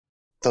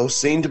Though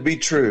seen to be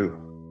true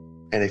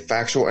and a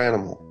factual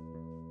animal,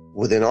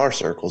 within our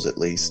circles at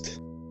least,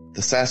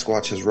 the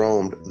Sasquatch has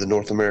roamed the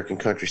North American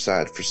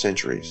countryside for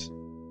centuries,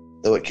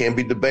 though it can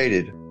be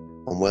debated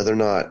on whether or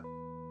not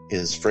it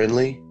is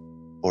friendly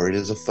or it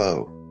is a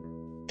foe.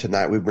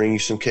 Tonight we bring you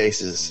some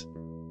cases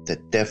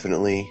that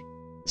definitely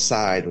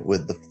side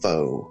with the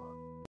foe.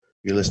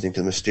 You're listening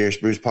to the Mysterious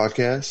Brews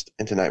podcast,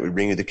 and tonight we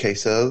bring you the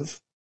case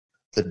of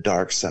the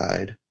dark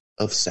side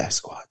of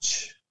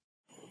Sasquatch.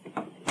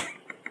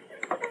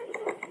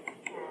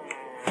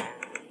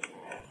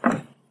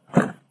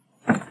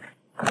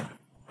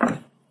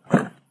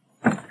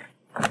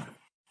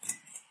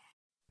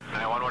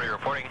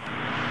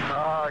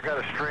 I got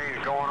a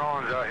strange going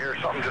on out here.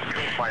 Something just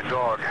killed my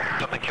dog.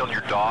 Something killed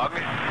your dog?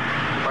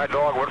 My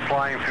dog went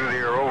flying through the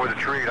air over the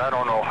tree. I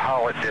don't know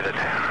how it did it.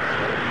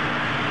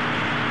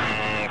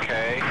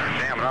 Okay.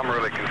 Damn it, I'm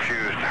really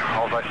confused.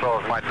 All I saw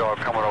was my dog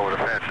coming over the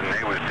fence, and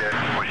he was dead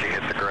when she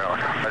hit the ground.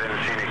 I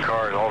didn't see any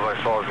cars. All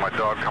I saw was my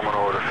dog coming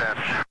over the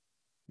fence.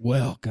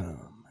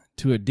 Welcome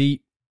to a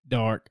deep,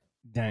 dark,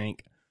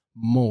 dank,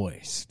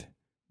 moist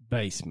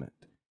basement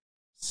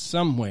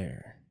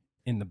somewhere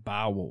in the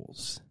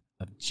bowels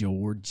of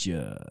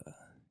Georgia.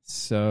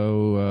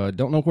 So,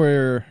 don't know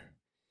where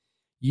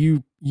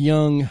you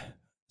young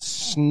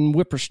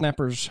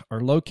whippersnappers are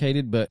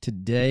located, but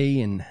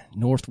today in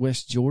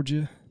Northwest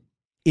Georgia,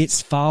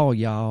 it's fall,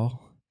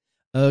 y'all.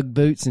 Ugg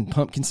boots and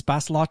pumpkin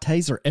spice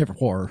lattes are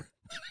everywhere.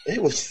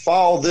 It was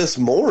fall this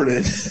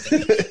morning.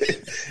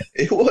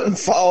 It wasn't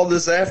fall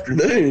this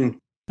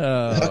afternoon.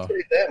 I'll tell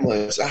you that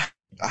much.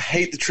 I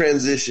hate the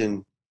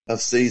transition of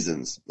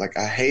seasons. Like,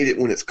 I hate it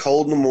when it's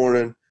cold in the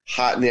morning,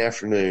 hot in the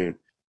afternoon.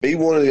 Be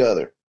one or the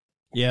other.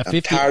 Yeah,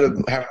 I'm tired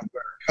of having to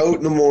wear a coat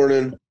in the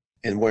morning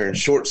and wearing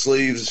short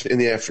sleeves in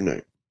the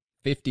afternoon.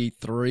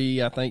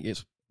 53, I think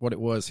is what it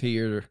was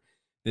here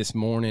this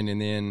morning.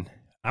 And then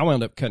I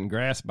wound up cutting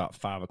grass about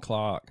 5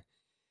 o'clock.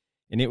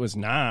 And it was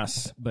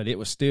nice, but it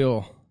was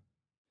still,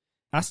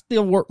 I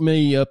still worked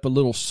me up a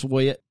little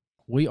sweat.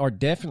 We are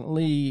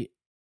definitely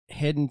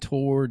heading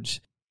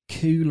towards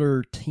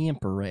cooler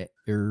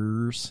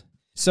temperatures.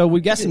 So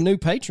we got some new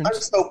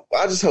patrons.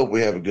 I just hope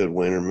we have a good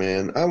winter,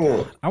 man. I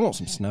want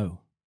some snow.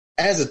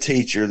 As a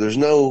teacher, there's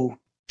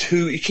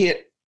you can't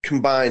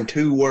combine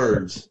two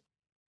words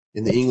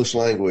in the English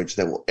language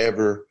that will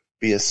ever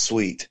be as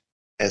sweet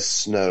as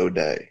snow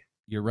day.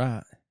 You're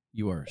right.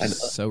 You are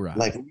so right.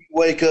 Like, you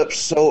wake up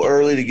so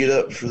early to get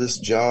up for this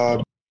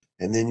job,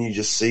 and then you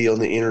just see on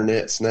the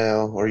internets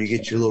now, or you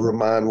get your little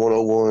Remind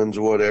 101s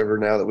or whatever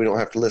now that we don't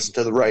have to listen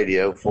to the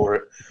radio for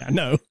it. I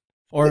know.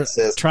 Or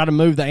try to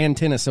move the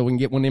antenna so we can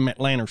get one of them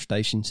Atlanta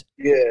stations.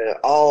 Yeah,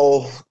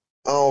 all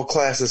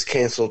classes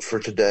canceled for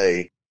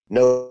today.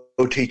 No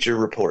teacher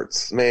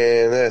reports.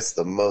 Man, it's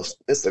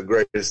the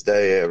greatest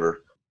day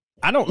ever.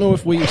 I don't know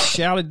if we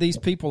shouted these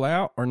people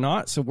out or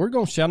not, so we're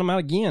going to shout them out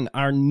again.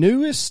 Our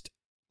newest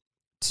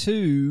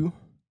two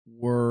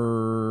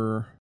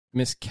were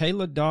Miss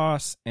Kayla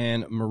Doss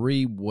and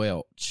Marie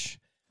Welch.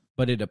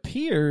 But it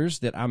appears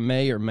that I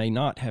may or may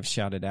not have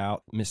shouted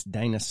out Miss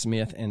Dana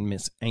Smith and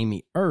Miss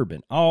Amy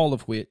Urban, all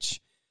of which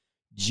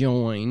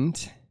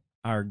joined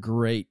our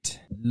great,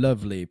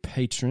 lovely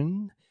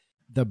patron,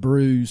 the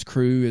Brews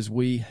Crew, as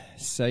we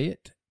say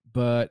it.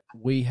 But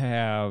we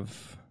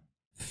have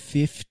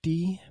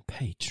 50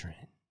 patrons.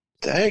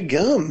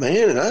 Daggum,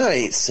 man, and I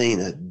ain't seen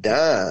a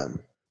dime.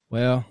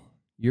 Well,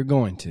 you're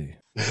going to.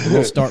 I'm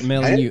going to start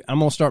mailing you. I'm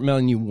going to start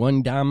mailing you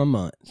 $1 a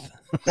month.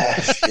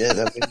 Shit,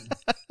 I mean,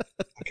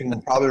 I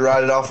can probably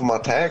write it off of my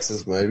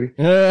taxes, maybe.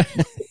 I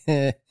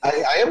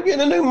am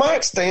getting a new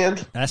mic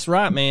stand. That's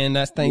right, man.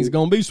 That thing's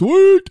going to be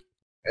sweet.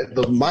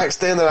 The mic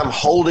stand that I'm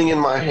holding in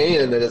my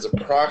hand that is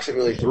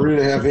approximately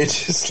 3.5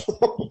 inches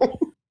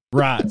long.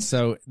 Right.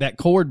 So that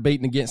cord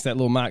beating against that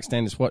little mic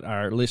stand is what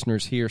our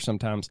listeners hear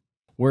sometimes.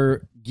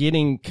 We're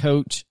getting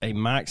Coach a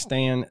mic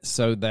stand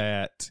so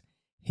that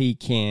he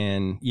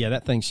can,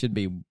 that thing should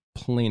be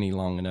plenty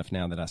long enough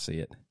now that I see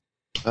it.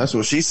 That's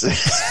what she said.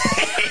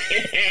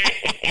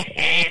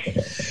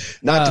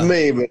 Not to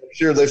me, but I'm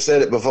sure they've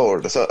said it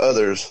before to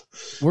others.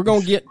 We're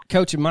going to get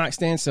Coach a mic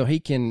stand so he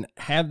can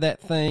have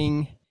that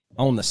thing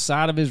on the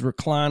side of his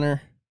recliner,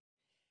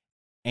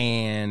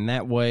 and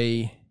that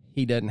way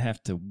he doesn't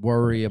have to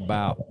worry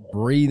about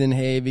breathing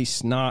heavy,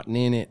 snotting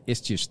in it.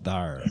 It's just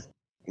there.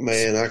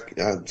 Man, I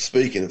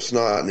speaking of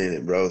snotting in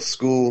it, bro,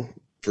 school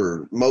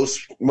for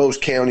most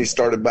counties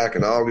started back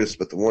in August,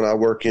 but the one I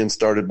work in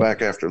started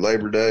back after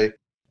Labor Day.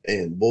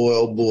 And boy,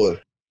 oh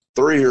boy,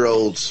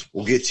 3-year-olds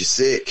will get you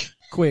sick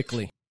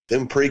quickly.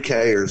 Them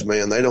pre-Kers,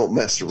 man, they don't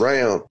mess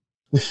around.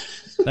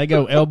 They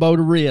go elbow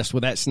to wrist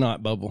with that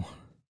snot bubble.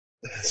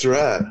 That's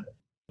right.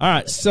 All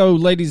right, so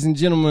ladies and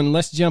gentlemen,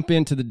 let's jump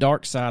into the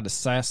dark side of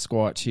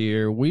Sasquatch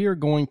here. We are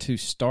going to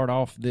start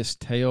off this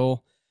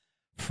tale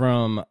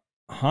from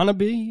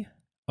Honobia,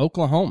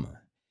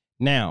 Oklahoma.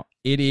 Now,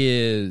 it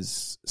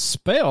is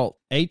spelled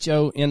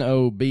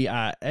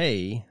Honobia,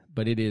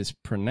 but it is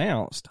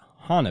pronounced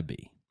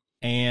Honobia.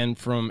 And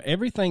from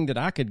everything that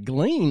I could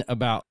glean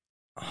about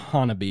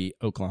Hanabi,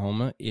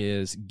 Oklahoma,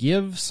 is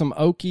give some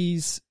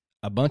Okies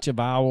a bunch of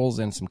vowels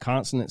and some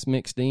consonants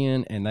mixed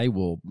in, and they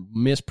will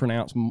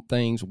mispronounce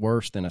things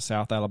worse than a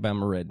South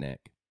Alabama redneck.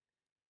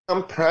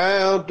 I'm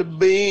proud to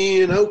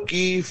be an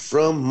Okie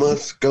from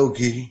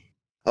Muskogee,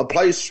 a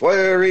place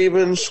where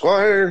even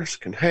squires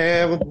can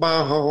have a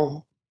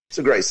ball. It's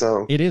a great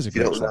song. It is a if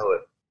you great don't song. know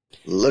it,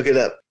 look it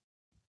up.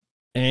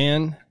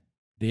 And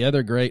the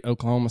other great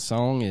Oklahoma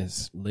song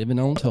is Living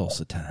on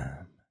Tulsa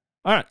Time.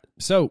 All right,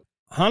 so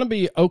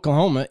Hanabi,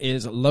 Oklahoma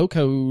is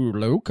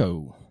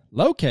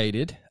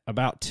located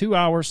about 2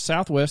 hours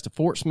southwest of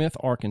Fort Smith,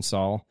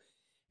 Arkansas.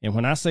 And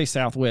when I say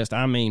southwest,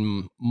 I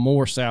mean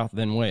more south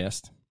than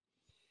west.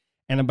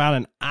 And about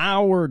an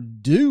hour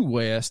due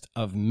west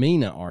of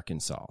Mena,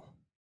 Arkansas.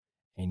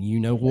 And you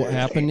know what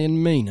happened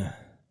in Mena.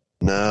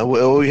 No,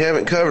 well, we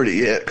haven't covered it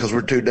yet because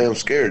we're too damn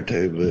scared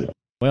to. But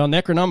Well,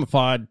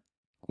 Necronomipod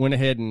went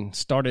ahead and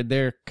started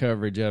their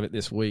coverage of it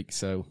this week.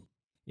 So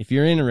if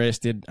you're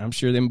interested, I'm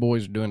sure them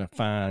boys are doing a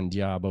fine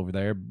job over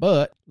there.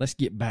 But let's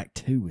get back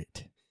to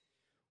it.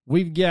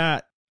 We've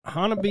got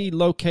Hanabi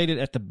located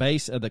at the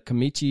base of the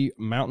Comanche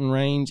mountain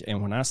range.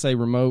 And when I say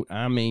remote,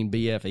 I mean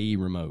BFE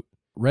remote.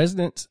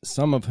 Residents,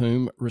 some of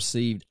whom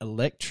received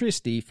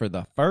electricity for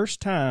the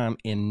first time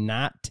in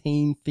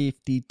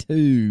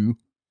 1952.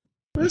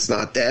 it's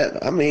not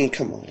that. I mean,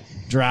 come on.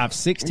 Drive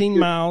 16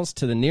 miles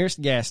to the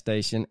nearest gas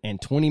station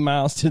and 20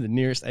 miles to the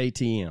nearest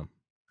ATM.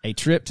 A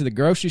trip to the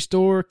grocery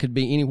store could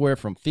be anywhere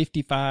from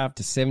 55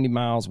 to 70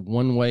 miles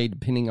one way,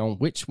 depending on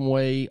which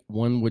way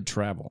one would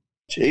travel.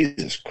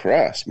 Jesus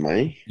Christ,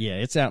 man. Yeah,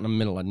 it's out in the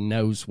middle of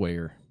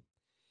nowhere.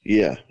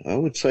 Yeah, I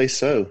would say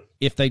so.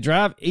 If they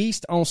drive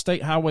east on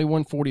State Highway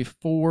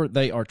 144,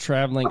 they are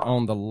traveling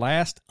on the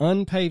last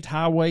unpaved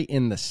highway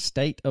in the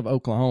state of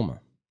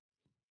Oklahoma.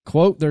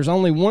 Quote, there's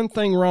only one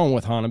thing wrong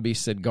with Hanabi,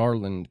 said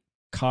Garland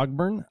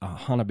Cogburn, a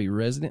Hanabi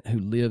resident who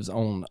lives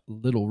on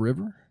Little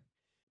River.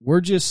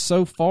 We're just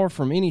so far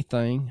from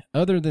anything.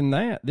 Other than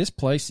that, this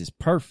place is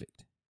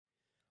perfect.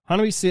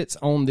 Hanabi sits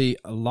on the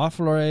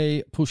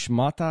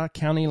Lafleur-Pushmata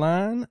County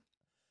line.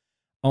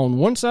 On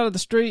one side of the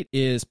street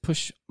is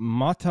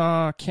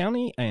Pushmata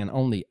County, and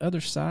on the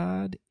other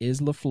side is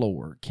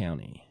Lafleur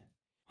County.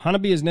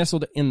 Hanabi is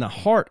nestled in the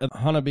heart of the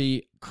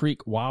Hanabi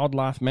Creek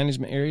Wildlife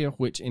Management Area,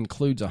 which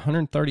includes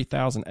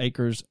 130,000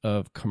 acres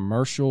of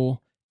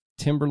commercial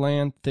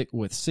timberland thick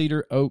with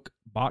cedar, oak,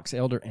 box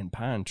elder, and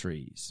pine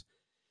trees.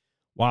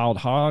 Wild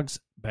hogs,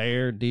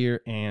 bear,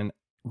 deer, and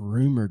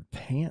rumored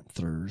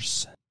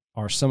panthers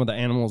are some of the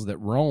animals that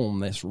roam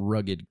this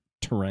rugged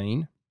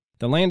terrain.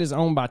 The land is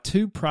owned by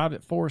two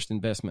private forest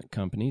investment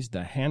companies,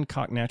 the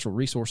Hancock Natural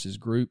Resources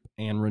Group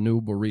and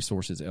Renewable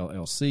Resources,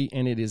 LLC,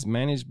 and it is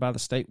managed by the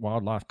State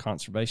Wildlife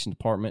Conservation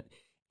Department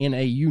in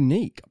a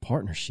unique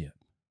partnership.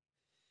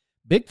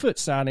 Bigfoot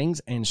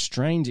sightings and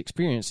strange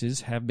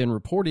experiences have been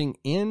reporting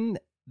in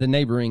the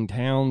neighboring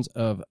towns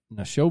of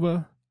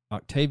Nashoba,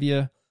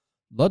 Octavia,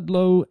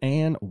 Ludlow,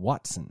 and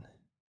Watson.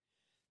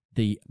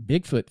 The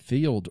Bigfoot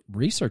Field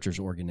Researchers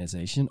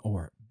Organization,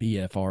 or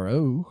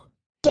BFRO,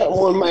 That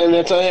one man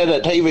that had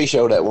that TV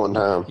show that one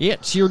time. yeah,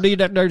 it sure did.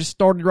 That there just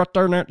started right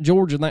there in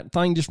Georgia, and that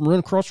thing just run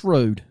across the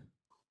road.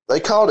 They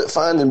called it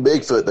Finding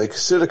Bigfoot. They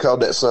should have called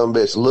that son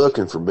bitch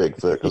Looking for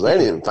Bigfoot because they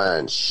didn't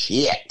find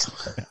shit.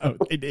 Oh,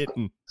 they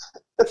didn't.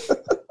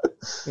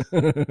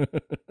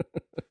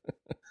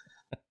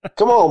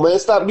 Come on, man.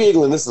 Stop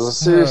giggling. This is a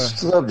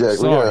serious subject.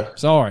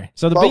 Sorry.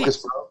 So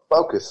Focus, bro.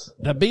 Focus.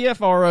 The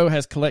BFRO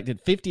has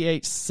collected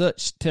 58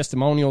 such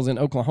testimonials in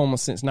Oklahoma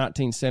since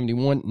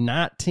 1971.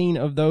 19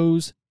 of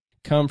those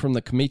come from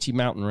the Comanche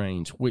Mountain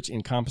Range, which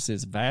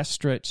encompasses vast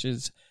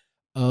stretches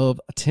of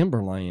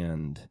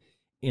timberland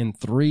in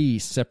 3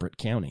 separate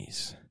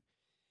counties.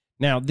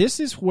 Now,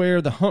 this is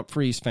where the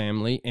Humphreys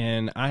family,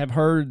 and I have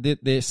heard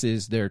that this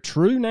is their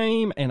true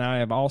name, and I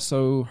have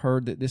also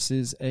heard that this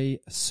is a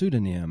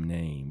pseudonym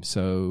name.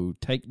 So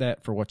take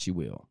that for what you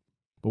will.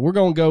 But we're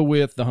going to go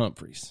with the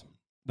Humphreys.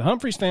 The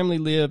Humphreys family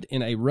lived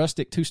in a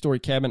rustic 2-story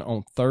cabin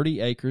on 30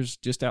 acres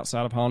just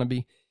outside of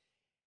Hanabi,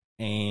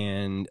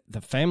 and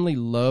the family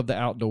loved the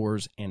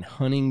outdoors and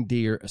hunting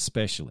deer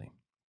especially.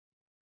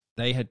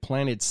 They had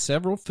planted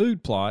several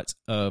food plots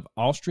of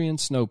Austrian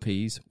snow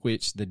peas,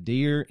 which the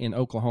deer in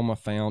Oklahoma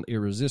found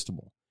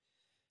irresistible.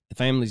 The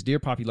family's deer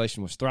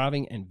population was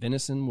thriving, and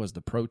venison was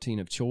the protein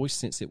of choice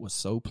since it was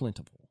so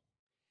plentiful.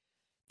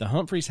 The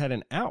Humphreys had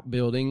an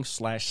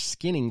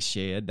outbuilding/skinning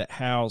shed that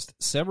housed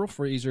several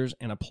freezers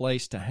and a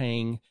place to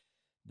hang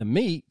the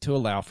meat to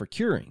allow for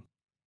curing.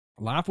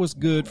 Life was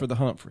good for the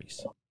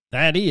Humphreys.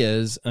 That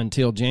is,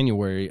 until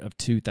January of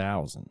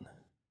 2000.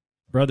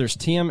 Brothers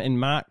Tim and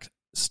Mike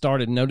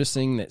started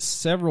noticing that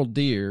several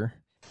deer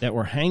that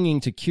were hanging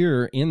to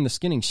cure in the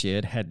skinning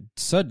shed had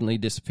suddenly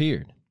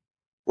disappeared.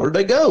 Where'd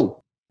they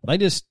go? They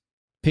just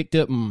picked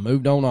up and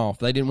moved on off.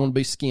 They didn't want to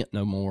be skint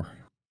no more.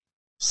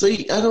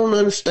 See, I don't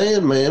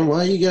understand, man.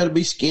 Why you got to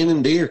be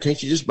skinning deer?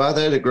 Can't you just buy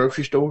that at a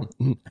grocery store?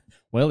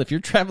 Well, if you're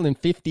traveling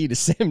 50 to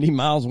 70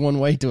 miles one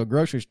way to a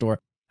grocery store,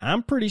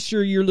 I'm pretty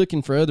sure you're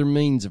looking for other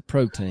means of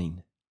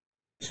protein.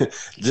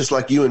 Just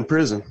like you in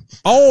prison.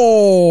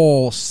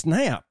 Oh,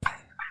 snap.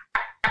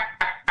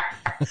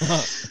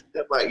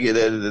 That might get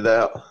edited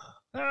out.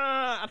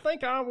 I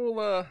think I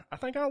will. I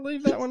think I'll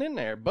leave that one in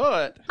there.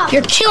 But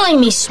you're killing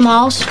me,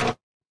 Smalls.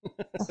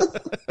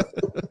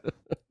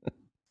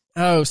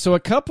 Oh, so a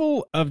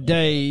couple of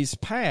days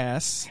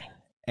pass,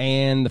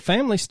 and the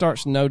family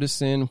starts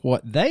noticing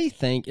what they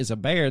think is a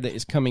bear that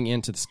is coming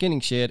into the skinning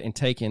shed and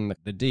taking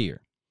the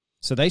deer.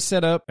 So they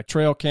set up a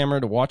trail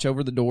camera to watch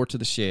over the door to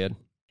the shed.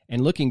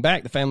 And looking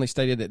back, the family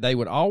stated that they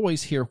would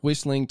always hear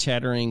whistling,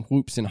 chattering,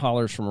 whoops, and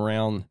hollers from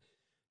around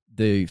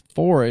the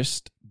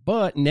forest,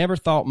 but never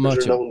thought much.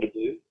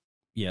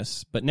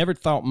 Yes, but never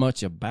thought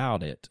much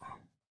about it.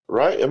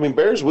 Right? I mean,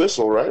 bears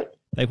whistle, right?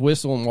 They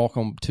whistle and walk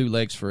on two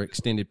legs for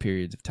extended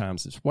periods of time,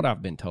 is what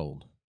I've been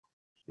told.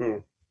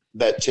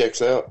 That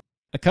checks out.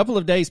 A couple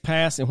of days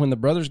pass, and when the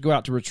brothers go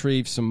out to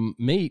retrieve some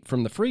meat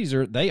from the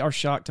freezer, they are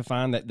shocked to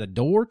find that the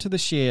door to the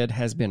shed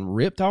has been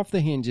ripped off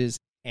the hinges,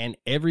 and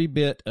every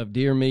bit of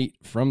deer meat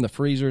from the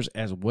freezers,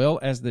 as well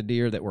as the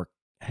deer that were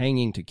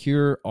hanging to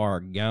cure, are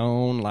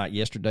gone like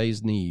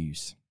yesterday's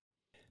news.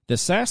 The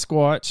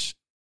Sasquatch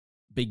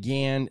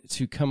began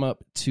to come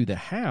up to the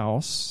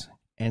house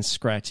and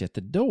scratch at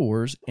the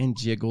doors and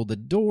jiggle the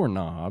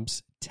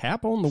doorknobs,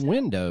 tap on the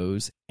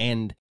windows,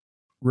 and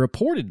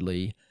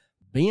reportedly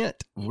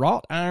bent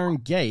wrought iron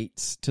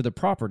gates to the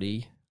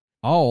property,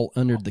 all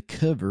under the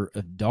cover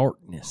of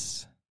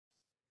darkness.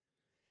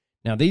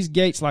 Now, these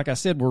gates, like I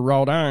said, were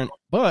wrought iron,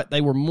 but they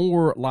were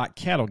more like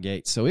cattle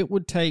gates, so it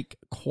would take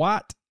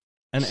quite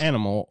an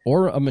animal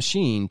or a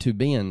machine to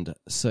bend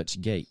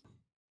such gate.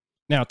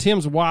 Now,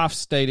 Tim's wife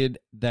stated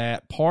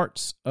that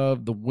parts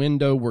of the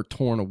window were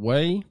torn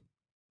away,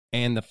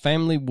 and the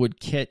family would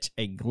catch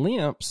a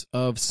glimpse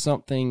of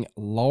something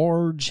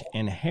large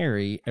and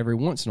hairy every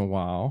once in a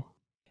while.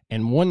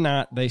 And one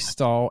night they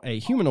saw a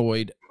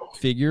humanoid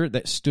figure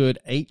that stood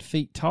 8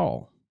 feet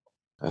tall.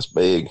 That's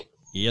big.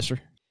 Yes, sir.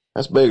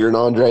 That's bigger than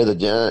Andre the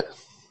Giant.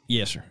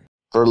 Yes, sir.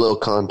 For a little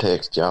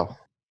context, y'all.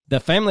 The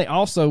family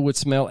also would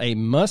smell a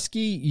musky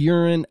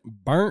urine,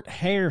 burnt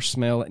hair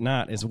smell at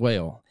night as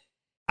well.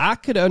 I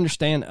could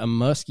understand a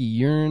musky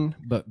urine,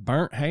 but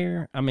burnt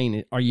hair? I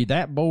mean, are you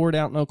that bored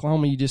out in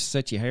Oklahoma you just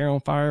set your hair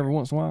on fire every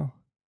once in a while?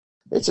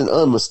 It's an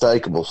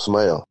unmistakable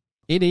smell.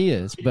 It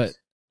is, but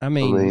I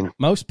mean,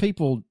 most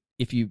people,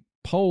 if you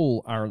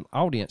poll our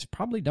audience,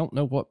 probably don't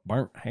know what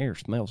burnt hair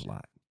smells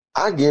like.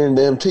 I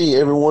guarantee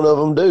every one of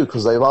them do,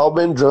 because they've all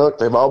been drunk,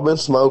 they've all been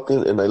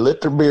smoking, and they lit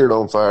their beard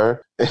on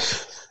fire.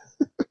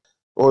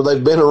 Or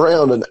they've been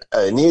around an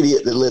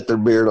idiot that lit their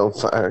beard on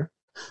fire.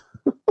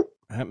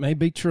 That may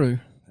be true.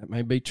 That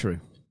may be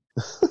true.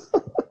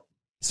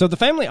 So the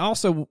family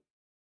also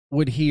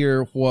would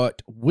hear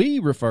what we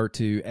refer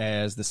to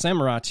as the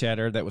samurai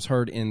chatter that was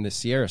heard in the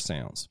Sierra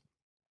Sounds.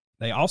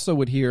 They also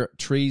would hear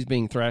trees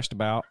being thrashed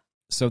about,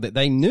 so that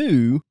they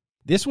knew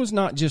this was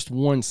not just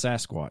one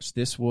Sasquatch.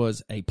 This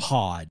was a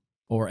pod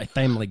or a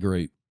family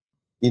group.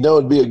 You know,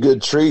 it'd be a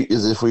good treat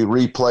is if we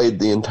replayed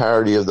the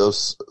entirety of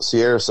those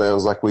Sierra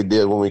Sounds like we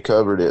did when we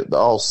covered it.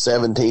 All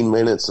 17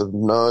 minutes of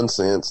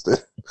nonsense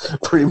that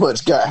pretty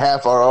much got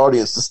half our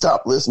audience to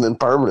stop listening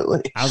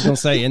permanently. I was going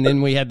to say, and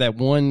then we had that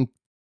one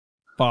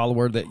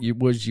follower that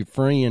was your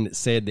friend that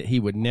said that he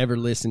would never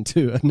listen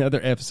to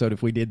another episode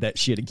if we did that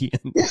shit again.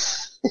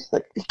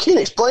 You can't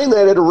explain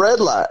that at a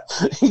red light.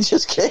 He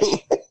just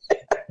can't.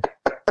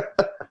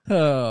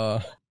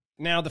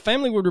 Now, the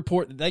family would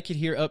report that they could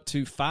hear up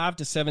to 5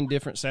 to 7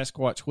 different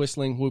Sasquatch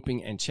whistling,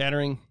 whooping, and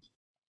chattering.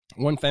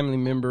 One family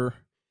member,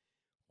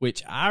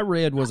 which I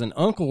read was an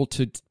uncle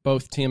to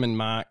both Tim and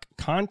Mike,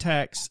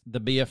 contacts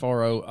the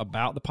BFRO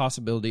about the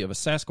possibility of a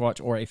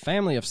Sasquatch or a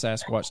family of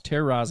Sasquatch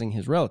terrorizing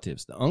his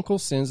relatives. The uncle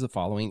sends the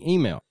following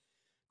email.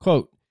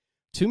 Quote,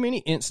 "Too many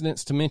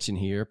incidents to mention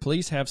here.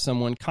 Please have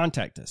someone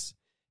contact us.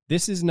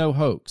 This is no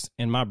hoax,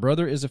 and my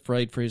brother is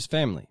afraid for his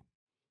family.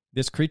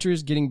 This creature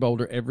is getting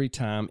bolder every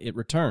time it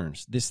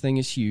returns. This thing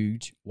is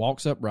huge,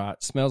 walks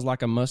upright, smells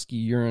like a musky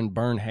urine,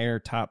 burned hair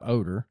type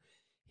odor.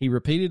 He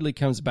repeatedly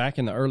comes back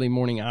in the early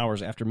morning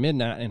hours after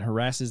midnight and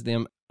harasses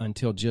them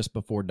until just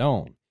before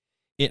dawn.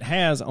 It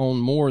has, on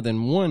more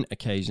than one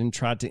occasion,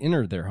 tried to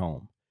enter their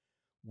home.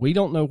 We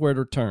don't know where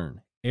to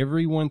turn.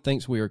 Everyone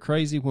thinks we are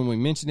crazy when we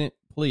mention it.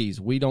 Please,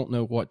 we don't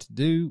know what to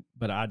do,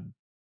 but I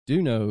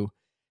do know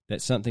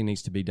that something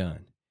needs to be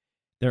done.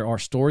 There are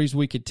stories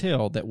we could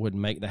tell that would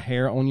make the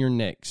hair on your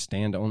neck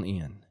stand on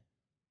end."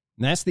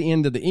 And that's the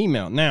end of the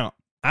email. Now,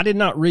 I did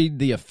not read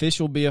the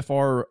official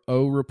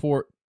BFRO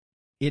report.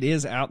 It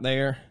is out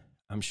there.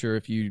 I'm sure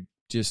if you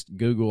just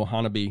Google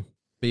Hanabi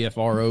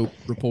BFRO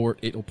report,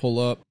 it'll pull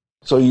up.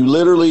 So you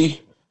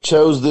literally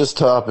chose this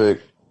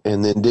topic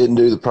and then didn't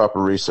do the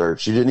proper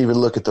research. You didn't even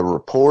look at the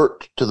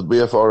report to the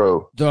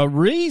BFRO. The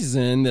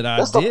reason that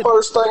That's the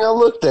first thing I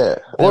looked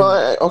at.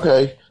 Well,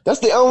 okay.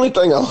 That's the only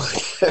thing I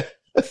looked at.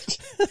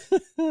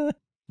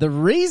 The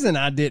reason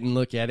I didn't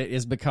look at it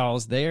is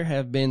because there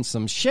have been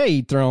some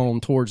shade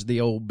thrown towards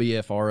the old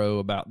BFRO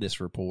about this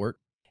report.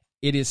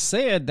 It is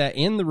said that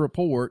in the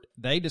report,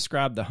 they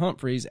described the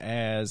Humphreys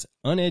as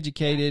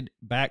uneducated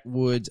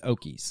backwoods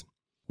Okies,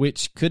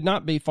 which could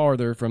not be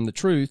farther from the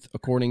truth,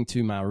 according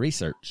to my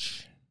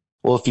research.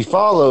 Well, if you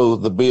follow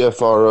the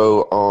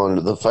BFRO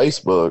on the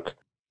Facebook,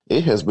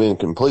 it has been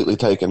completely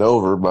taken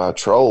over by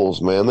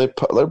trolls, man.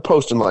 They're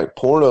posting like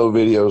porno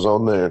videos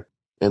on there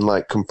and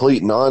like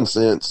complete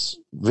nonsense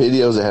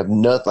videos that have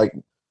nothing, like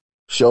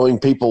showing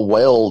people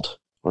weld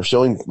or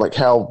showing like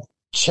how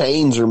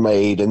chains are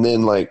made and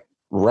then like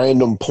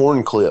random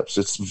porn clips.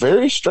 It's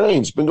very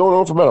strange. It's been going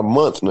on for about a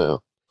month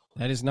now.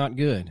 That is not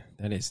good.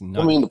 That is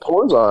not. I mean, the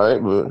porn's all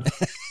right, but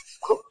I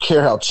don't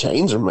care how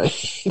chains are made.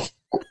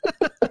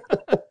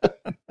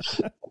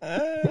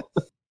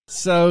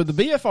 So the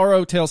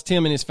BFRO tells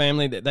Tim and his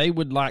family that they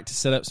would like to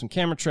set up some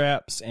camera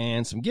traps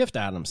and some gift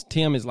items.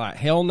 Tim is like,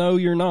 hell no,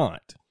 you're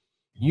not.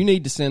 You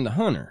need to send a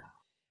hunter.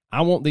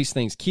 I want these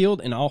things killed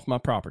and off my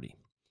property.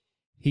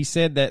 He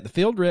said that the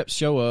field reps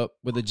show up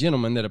with a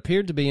gentleman that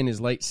appeared to be in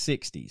his late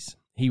 60s.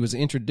 He was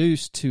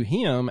introduced to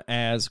him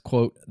as,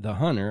 quote, the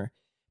hunter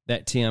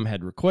that Tim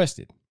had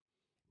requested.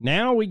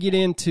 Now we get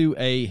into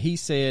a he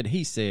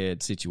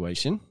said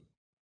situation.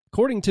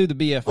 According to the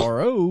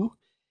BFRO,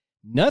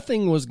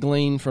 nothing was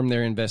gleaned from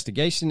their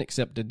investigation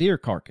except a deer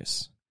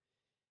carcass.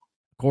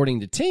 According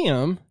to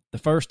Tim, the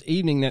first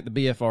evening that the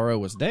BFRO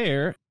was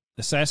there,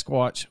 the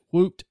Sasquatch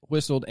whooped,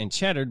 whistled, and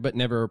chattered but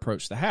never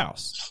approached the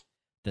house.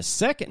 The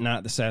second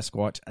night, the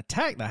Sasquatch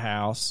attacked the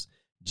house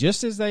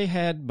just as they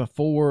had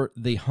before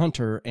the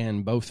hunter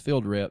and both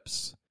field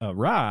reps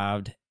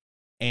arrived,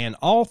 and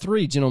all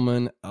three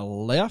gentlemen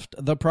left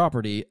the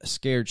property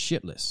scared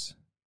shitless.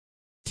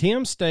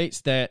 Tim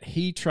states that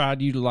he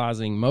tried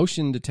utilizing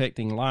motion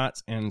detecting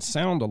lights and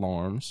sound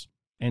alarms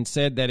and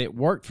said that it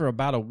worked for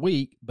about a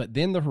week, but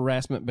then the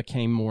harassment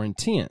became more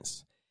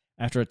intense.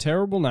 After a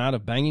terrible night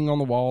of banging on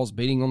the walls,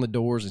 beating on the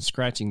doors, and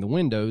scratching the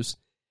windows,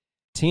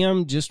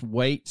 Tim just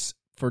waits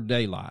for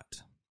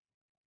daylight.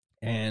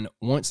 And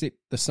once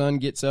the sun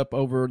gets up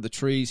over the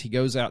trees, he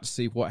goes out to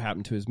see what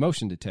happened to his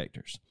motion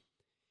detectors.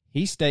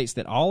 He states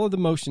that all of the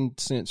motion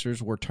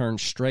sensors were turned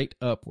straight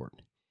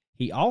upward.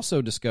 He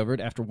also discovered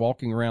after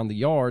walking around the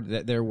yard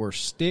that there were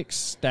sticks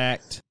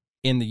stacked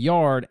in the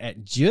yard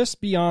at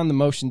just beyond the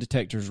motion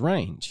detector's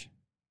range.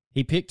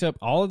 He picked up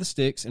all of the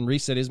sticks and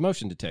reset his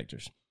motion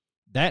detectors.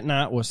 That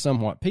night was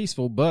somewhat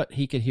peaceful, but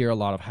he could hear a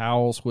lot of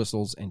howls,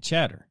 whistles, and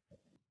chatter.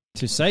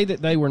 To say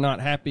that they were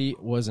not happy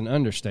was an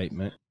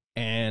understatement,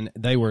 and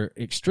they were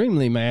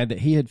extremely mad that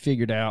he had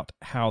figured out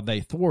how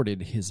they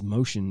thwarted his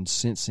motion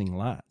sensing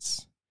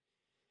lights.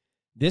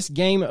 This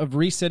game of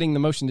resetting the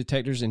motion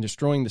detectors and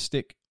destroying the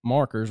stick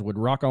markers would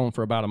rock on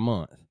for about a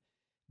month.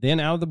 Then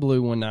out of the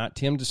blue one night,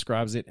 Tim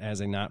describes it as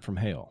a night from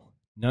hell.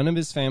 None of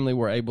his family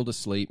were able to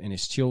sleep, and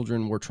his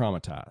children were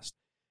traumatized.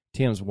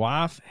 Tim's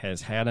wife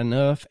has had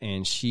enough,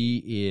 and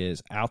she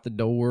is out the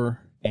door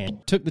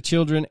and took the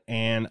children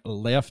and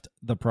left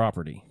the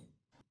property.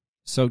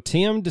 So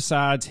Tim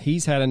decides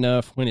he's had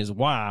enough when his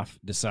wife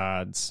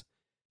decides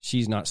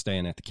she's not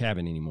staying at the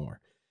cabin anymore.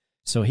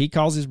 So he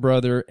calls his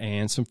brother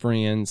and some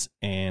friends,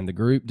 and the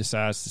group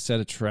decides to set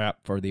a trap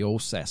for the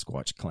old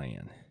Sasquatch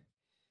clan.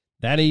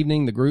 That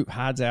evening, the group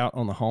hides out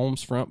on the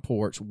home's front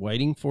porch,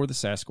 waiting for the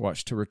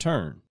Sasquatch to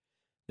return.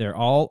 They're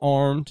all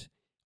armed.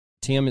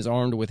 Tim is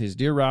armed with his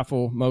deer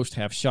rifle. Most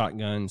have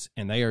shotguns,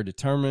 and they are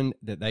determined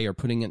that they are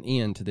putting an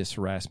end to this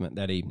harassment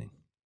that evening.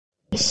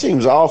 It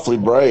seems awfully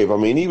brave. I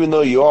mean, even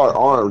though you are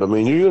armed, I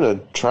mean, you're going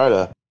to try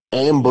to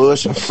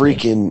ambush a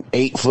freaking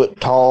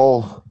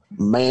 8-foot-tall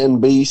man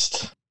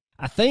beast.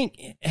 I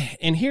think,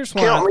 and here's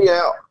why. Count me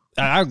out.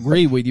 I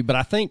agree with you, but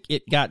I think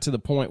it got to the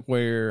point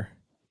where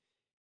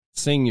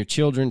seeing your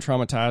children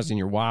traumatized and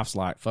your wife's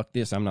like, fuck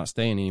this, I'm not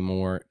staying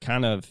anymore,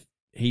 kind of,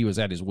 he was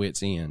at his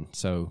wit's end.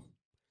 So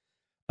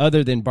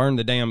other than burn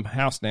the damn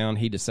house down,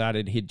 he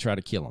decided he'd try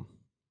to kill him.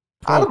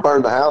 I'd have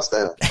burned the house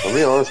down, I'll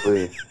be honest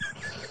with you.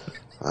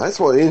 That's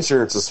what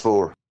insurance is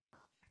for.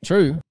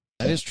 True.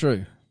 That is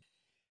true.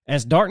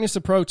 As darkness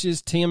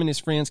approaches, Tim and his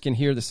friends can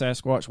hear the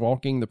Sasquatch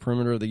walking the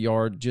perimeter of the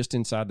yard just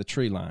inside the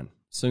tree line.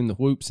 Soon the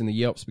whoops and the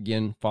yelps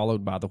begin,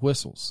 followed by the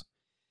whistles.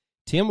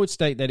 Tim would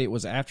state that it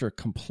was after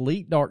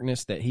complete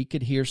darkness that he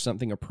could hear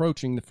something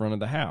approaching the front of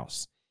the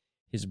house.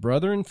 His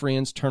brother and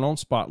friends turn on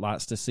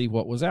spotlights to see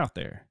what was out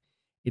there.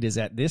 It is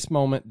at this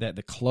moment that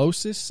the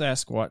closest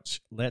Sasquatch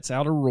lets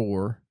out a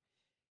roar,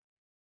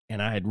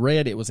 and I had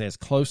read it was as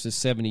close as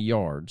 70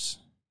 yards,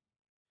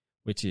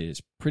 which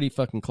is pretty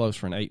fucking close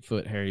for an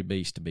 8-foot hairy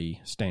beast to be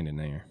standing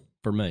there,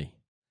 for me.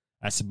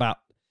 That's about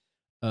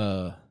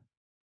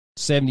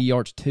 70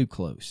 yards too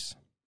close.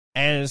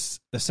 As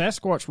the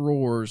Sasquatch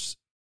roars,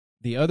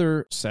 the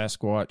other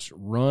Sasquatch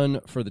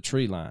run for the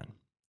tree line.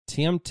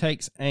 Tim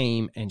takes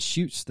aim and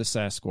shoots the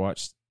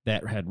Sasquatch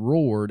that had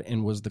roared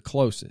and was the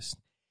closest.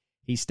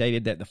 He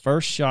stated that the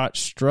first shot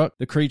struck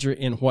the creature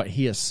in what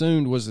he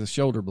assumed was the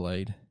shoulder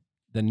blade.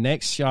 The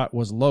next shot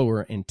was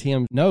lower, and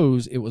Tim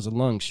knows it was a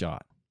lung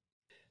shot.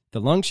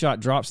 The lung shot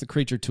drops the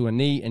creature to a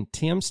knee, and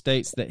Tim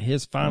states that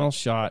his final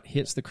shot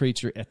hits the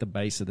creature at the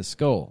base of the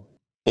skull.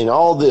 In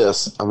all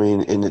this, I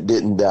mean, and it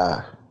didn't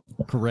die.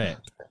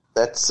 Correct.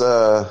 That's,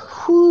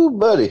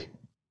 buddy.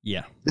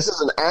 Yeah. This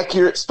is an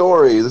accurate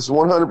story. This is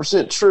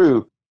 100%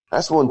 true.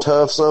 That's one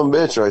tough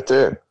sumbitch right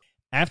there.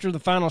 After the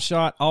final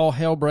shot, all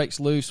hell breaks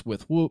loose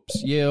with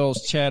whoops,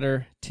 yells,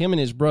 chatter. Tim and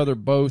his brother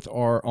both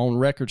are on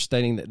record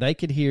stating that they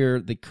could hear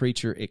the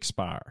creature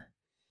expire.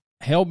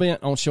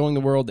 Hell-bent on showing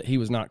the world that he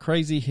was not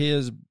crazy,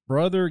 his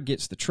brother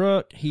gets the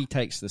truck. He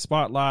takes the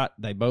spotlight.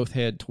 They both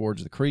head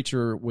towards the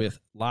creature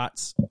with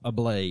lights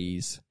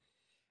ablaze.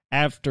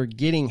 After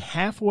getting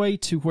halfway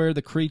to where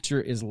the creature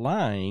is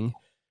lying,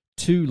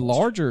 two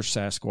larger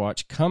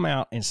Sasquatch come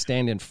out and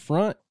stand in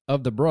front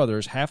of the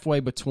brothers,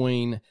 halfway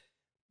between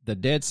the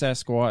dead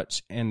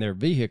Sasquatch and their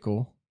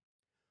vehicle,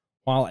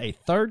 while a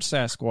third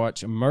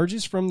Sasquatch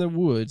emerges from the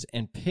woods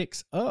and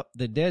picks up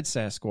the dead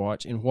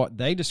Sasquatch in what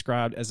they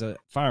described as a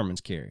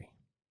fireman's carry.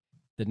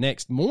 The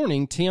next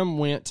morning, Tim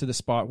went to the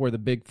spot where the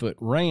Bigfoot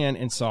ran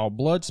and saw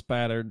blood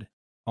spattered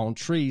on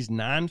trees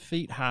 9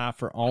 feet high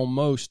for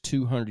almost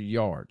 200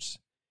 yards.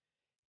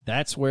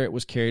 That's where it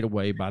was carried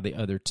away by the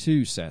other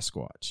two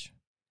Sasquatch.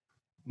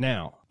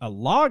 Now, a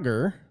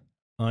logger,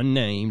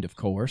 unnamed of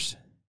course,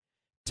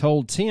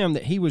 told Tim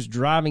that he was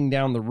driving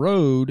down the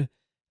road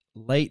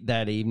late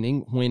that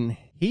evening when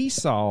he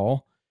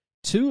saw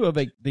two of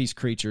these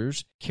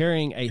creatures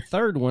carrying a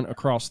third one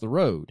across the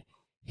road.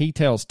 He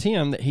tells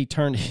Tim that he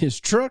turned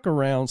his truck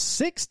around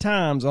 6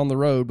 times on the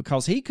road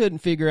because he couldn't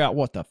figure out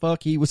what the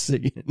fuck he was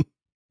seeing.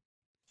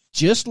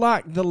 Just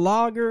like the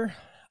logger,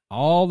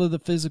 all of the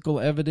physical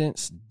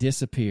evidence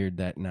disappeared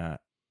that night.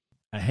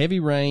 A heavy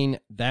rain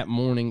that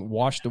morning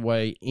washed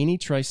away any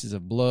traces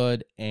of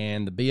blood,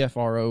 and the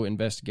BFRO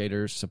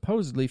investigators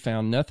supposedly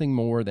found nothing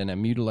more than a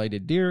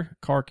mutilated deer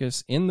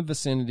carcass in the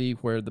vicinity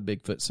where the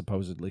Bigfoot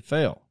supposedly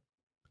fell.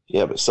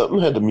 Yeah, but something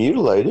had to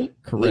mutilate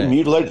it. Correct. It didn't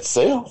mutilate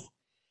itself.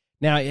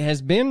 Now, it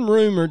has been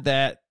rumored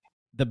that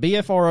the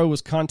BFRO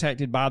was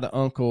contacted by the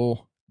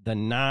uncle the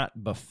night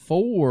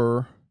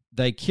before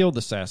they killed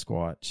the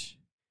Sasquatch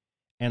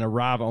and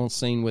arrive on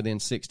scene within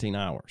 16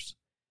 hours.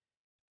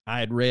 I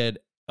had read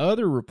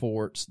other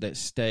reports that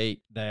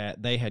state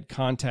that they had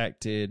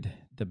contacted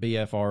the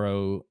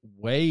BFRO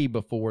way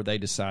before they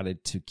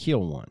decided to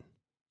kill one.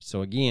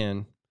 So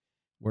again,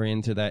 we're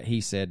into that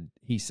he said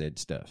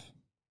stuff.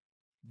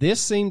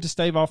 This seemed to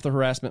stave off the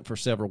harassment for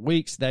several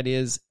weeks. That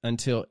is,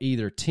 until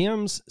either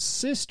Tim's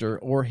sister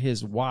or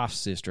his wife's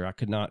sister, I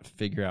could not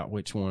figure out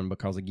which one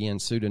because, again,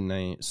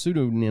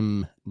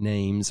 pseudonym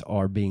names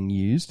are being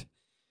used,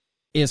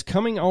 is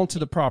coming onto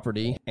the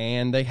property,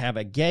 and they have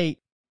a gate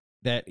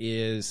that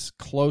is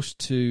close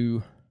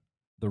to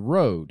the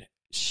road.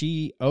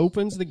 She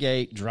opens the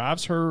gate,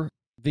 drives her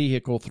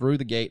vehicle through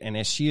the gate, and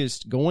as she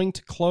is going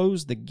to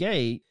close the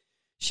gate,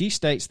 she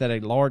states that a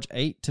large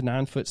 8 to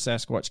 9 foot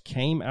Sasquatch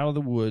came out of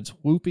the woods,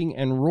 whooping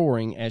and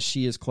roaring as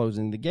she is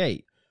closing the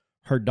gate.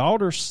 Her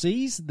daughter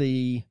sees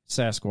the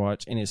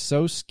Sasquatch and is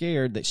so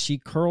scared that she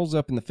curls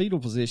up in the fetal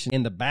position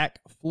in the back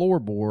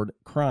floorboard,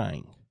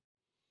 crying.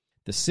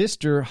 The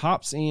sister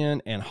hops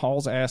in and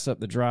hauls ass up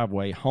the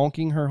driveway,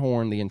 honking her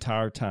horn the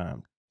entire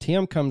time.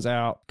 Tim comes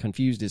out,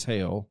 confused as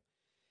hell,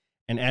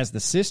 and as the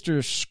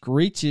sister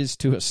screeches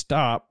to a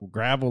stop,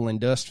 gravel and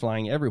dust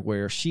flying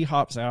everywhere, she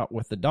hops out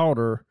with the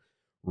daughter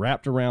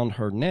wrapped around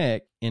her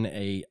neck in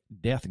a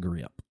death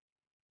grip.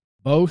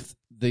 Both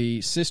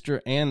the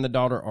sister and the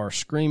daughter are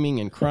screaming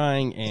and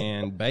crying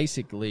and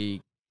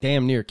basically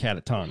damn near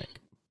catatonic.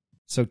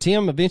 So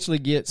Tim eventually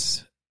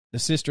gets the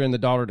sister and the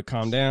daughter to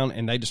calm down,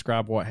 and they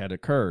describe what had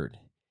occurred.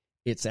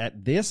 It's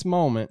at this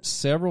moment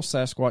several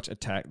Sasquatch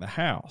attack the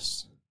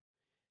house.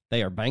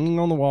 They are banging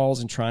on the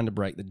walls and trying to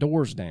break the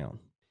doors down.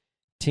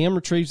 Tim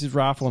retrieves his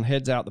rifle and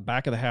heads out the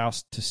back of the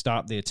house to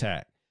stop the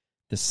attack.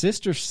 The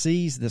sister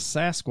sees the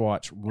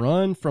Sasquatch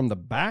run from the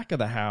back of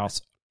the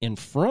house in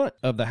front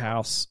of the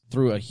house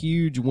through a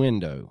huge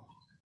window.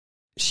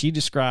 She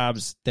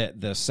describes that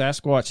the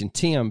Sasquatch and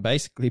Tim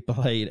basically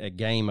played a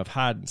game of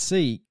hide and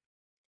seek,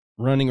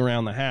 running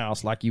around the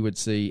house like you would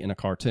see in a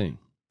cartoon.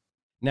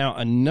 Now,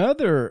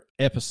 another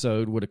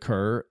episode would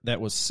occur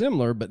that was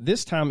similar, but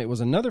this time it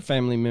was another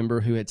family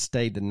member who had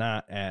stayed the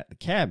night at the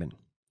cabin.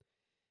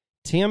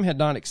 Tim had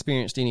not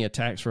experienced any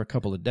attacks for a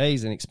couple of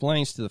days and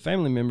explains to the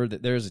family member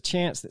that there is a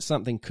chance that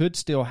something could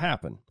still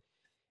happen.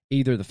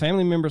 Either the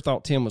family member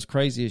thought Tim was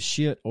crazy as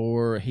shit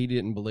or he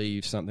didn't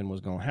believe something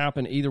was going to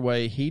happen. Either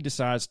way, he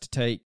decides to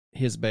take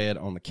his bed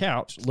on the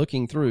couch,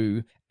 looking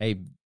through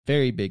a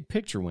very big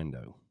picture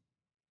window.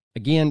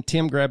 Again,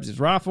 Tim grabs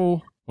his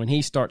rifle when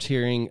he starts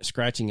hearing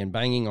scratching and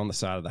banging on the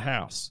side of the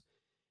house.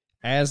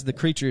 As the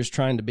creature is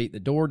trying to beat the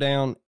door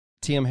down,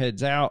 Tim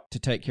heads out to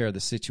take care of the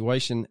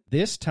situation.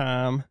 This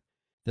time,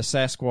 the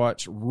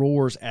Sasquatch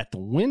roars at the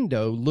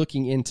window,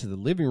 looking into the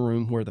living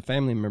room where the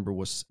family member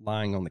was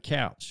lying on the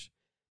couch.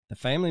 The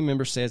family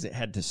member says it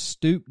had to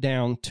stoop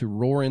down to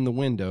roar in the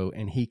window,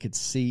 and he could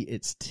see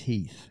its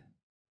teeth.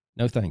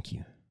 No, thank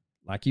you.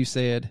 Like you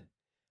said,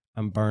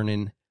 I'm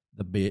burning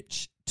the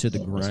bitch to the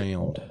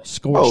ground.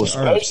 Scorched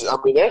earth. I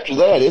mean, after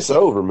that, it's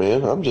over,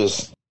 man.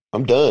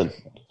 I'm done.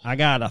 I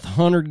got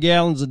 100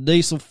 gallons of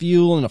diesel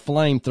fuel and a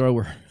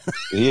flamethrower.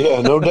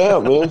 Yeah, no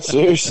doubt, man.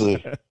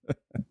 Seriously.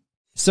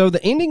 So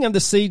the ending of the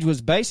siege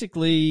was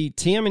basically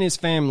Tim and his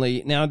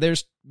family. Now,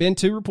 there's been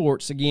two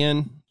reports.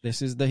 Again,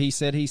 this is the he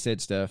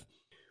said stuff.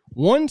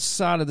 One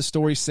side of the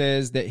story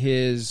says that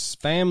his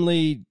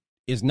family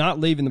is not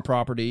leaving the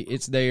property.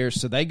 It's theirs.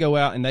 So they go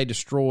out and they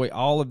destroy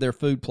all of their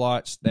food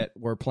plots that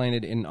were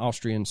planted in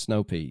Austrian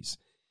snow peas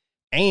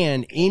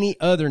and any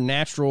other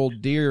natural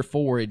deer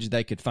forage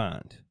they could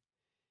find.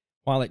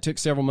 While it took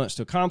several months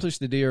to accomplish,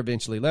 the deer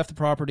eventually left the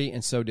property,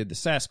 and so did the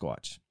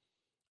Sasquatch.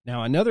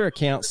 Now, another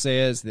account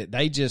says that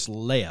they just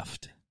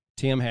left.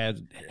 Tim had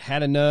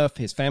enough.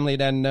 His family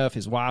had enough.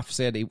 His wife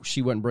said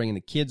she wasn't bringing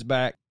the kids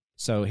back,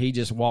 so he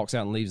just walks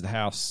out and leaves the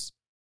house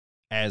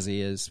as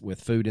is with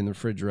food in the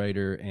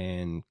refrigerator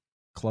and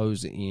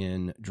clothes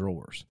in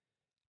drawers.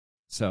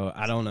 So,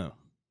 I don't know.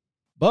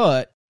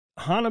 But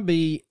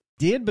Hanabi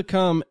did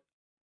become,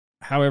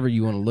 however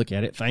you want to look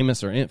at it,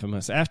 famous or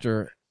infamous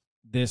after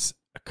this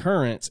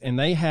occurrence, and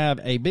they have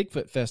a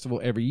Bigfoot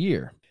festival every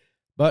year.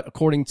 But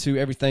according to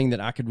everything that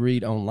I could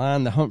read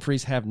online, the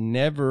Humphreys have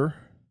never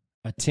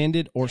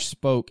attended or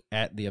spoke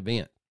at the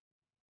event.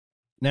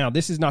 Now,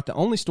 this is not the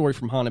only story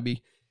from Hanabi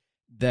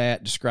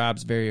that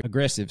describes very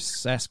aggressive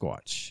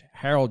Sasquatch.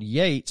 Harold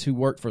Yates, who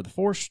worked for the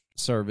Forest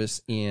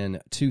Service in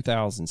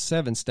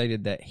 2007,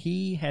 stated that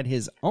he had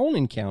his own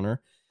encounter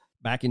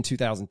back in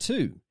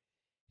 2002.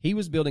 He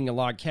was building a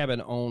log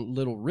cabin on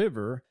Little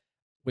River,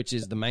 which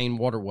is the main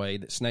waterway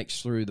that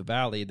snakes through the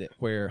valley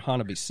where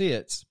Hanabi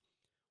sits.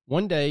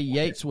 One day,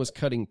 Yates was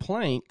cutting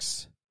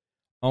planks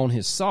on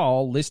his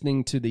saw,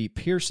 listening to the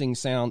piercing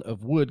sound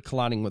of wood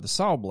colliding with a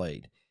saw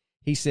blade.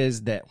 He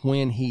says that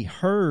when he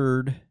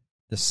heard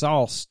the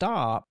saw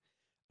stop,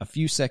 a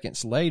few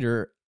seconds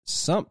later,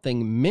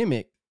 something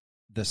mimicked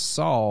the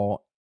saw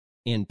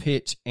in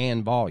pitch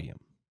and volume.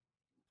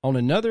 On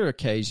another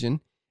occasion,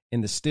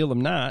 in the still of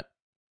night,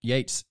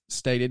 Yates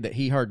stated that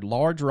he heard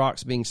large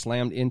rocks being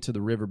slammed into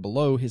the river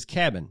below his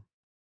cabin.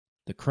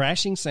 The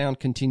crashing sound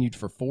continued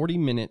for 40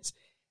 minutes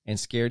and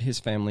scared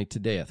his family to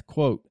death.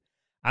 Quote,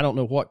 "I don't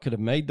know what could have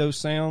made those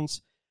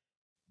sounds.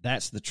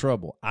 That's the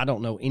trouble. I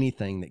don't know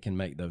anything that can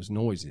make those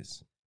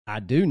noises.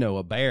 I do know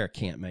a bear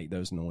can't make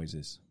those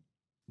noises."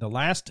 The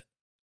last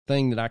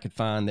thing that I could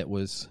find that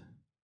was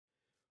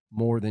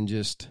more than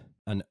just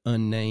an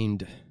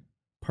unnamed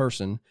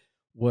person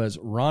was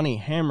Ronnie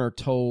Hammer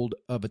told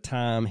of a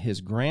time his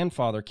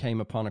grandfather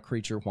came upon a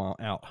creature while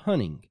out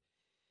hunting.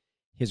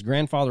 His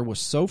grandfather was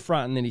so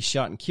frightened that he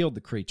shot and killed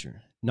the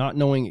creature. Not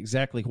knowing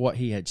exactly what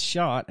he had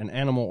shot, an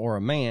animal or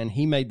a man,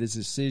 he made the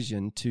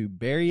decision to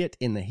bury it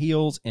in the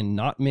hills and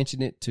not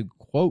mention it to,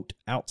 quote,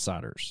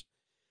 outsiders.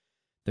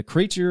 The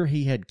creature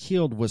he had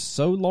killed was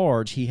so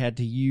large he had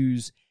to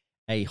use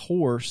a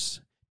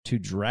horse to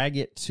drag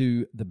it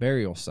to the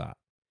burial site.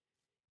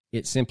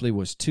 It simply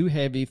was too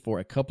heavy for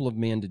a couple of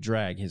men to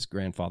drag, his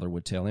grandfather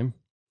would tell him.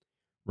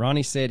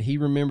 Ronnie said he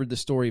remembered the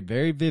story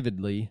very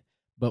vividly,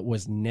 but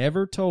was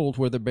never told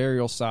where the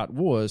burial site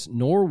was,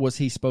 nor was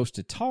he supposed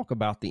to talk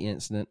about the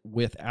incident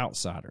with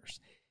outsiders.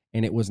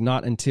 And it was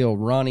not until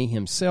Ronnie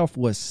himself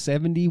was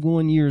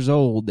 71 years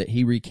old that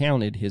he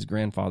recounted his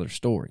grandfather's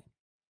story.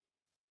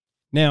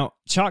 Now,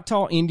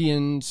 Choctaw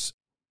Indians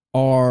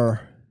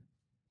are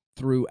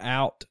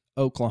throughout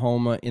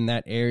Oklahoma in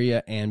that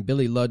area, and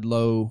Billy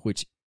Ludlow,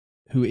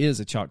 who is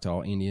a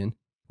Choctaw Indian,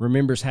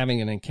 remembers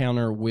having an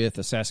encounter with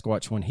a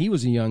Sasquatch when he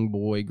was a young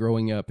boy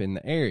growing up in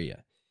the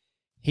area.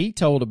 He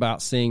told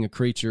about seeing a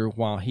creature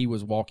while he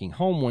was walking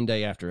home one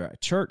day after a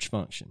church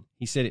function.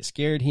 He said it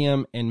scared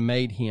him and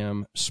made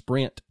him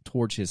sprint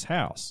towards his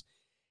house.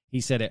 He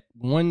said at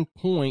one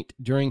point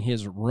during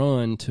his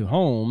run to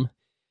home,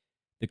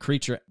 the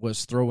creature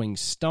was throwing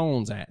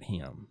stones at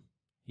him.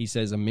 He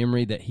says a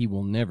memory that he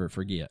will never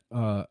forget.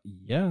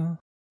 Yeah,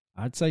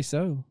 I'd say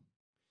so.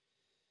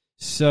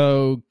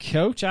 So,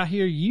 Coach, I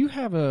hear you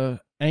have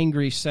a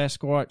angry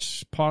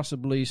Sasquatch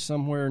possibly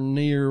somewhere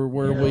near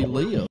where we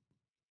live.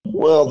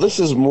 Well, this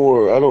is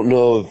more, I don't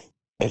know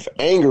if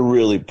anger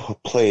really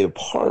played a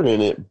part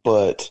in it,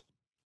 but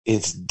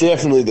it's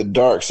definitely the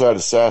dark side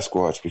of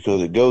Sasquatch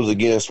because it goes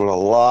against what a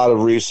lot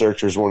of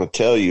researchers want to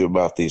tell you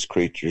about these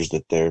creatures,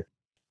 that they're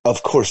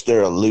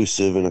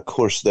elusive and of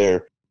course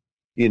they're,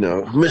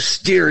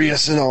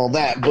 mysterious and all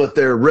that, but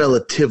they're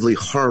relatively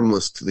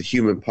harmless to the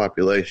human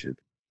population.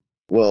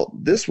 Well,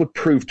 this would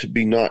prove to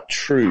be not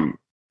true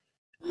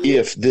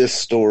if this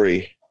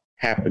story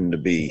happened to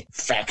be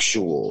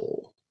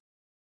factual.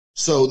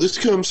 So this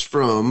comes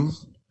from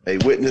a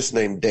witness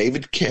named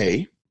David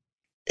Kay,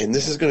 and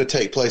this is going to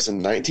take place in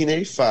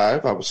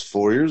 1985. I was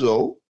 4 years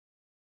old.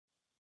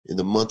 In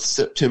the month of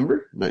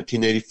September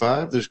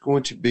 1985, there's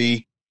going to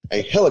be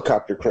a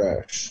helicopter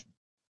crash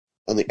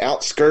on the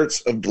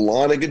outskirts of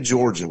Dahlonega,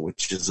 Georgia,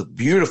 which is a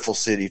beautiful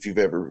city. If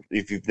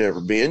you've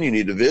never been, you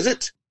need to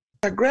visit.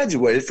 I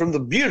graduated from the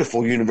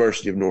beautiful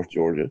University of North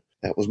Georgia.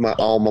 That was my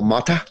alma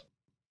mater.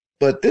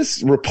 But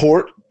this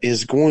report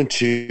is going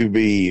to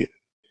be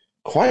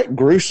quite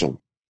gruesome,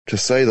 to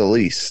say the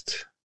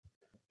least.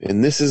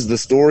 And this is the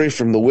story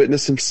from the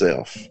witness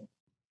himself.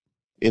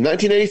 In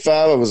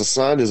 1985, I was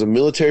assigned as a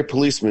military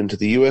policeman to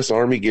the U.S.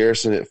 Army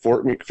garrison at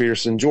Fort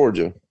McPherson,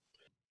 Georgia.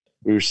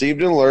 We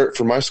received an alert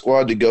from my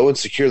squad to go and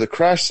secure the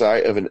crash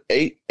site of an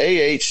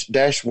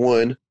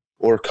AH-1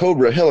 or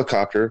Cobra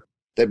helicopter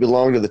that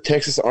belonged to the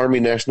Texas Army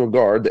National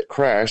Guard that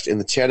crashed in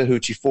the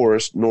Chattahoochee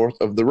Forest north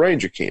of the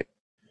Ranger Camp.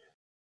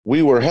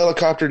 We were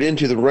helicoptered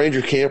into the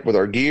Ranger Camp with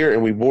our gear,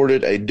 and we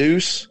boarded a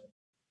Deuce,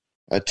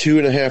 a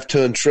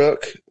 2.5-ton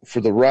truck,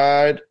 for the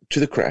ride to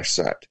the crash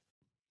site.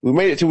 We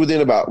made it to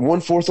within about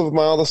 1/4 of a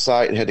mile of the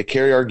site and had to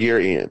carry our gear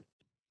in.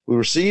 We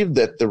received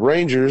that the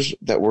Rangers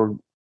that were...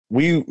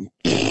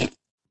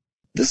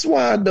 This is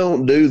why I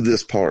don't do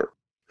this part.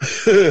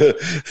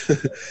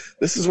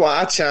 This is why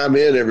I chime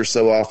in every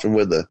so often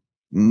with the,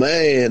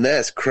 man,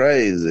 that's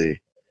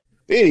crazy.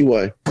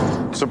 Anyway.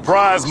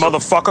 Surprise,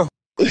 motherfucker.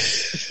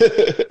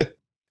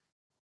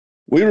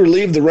 We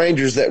relieved the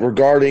Rangers that were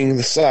guarding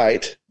the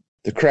site.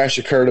 The crash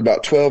occurred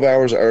about 12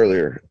 hours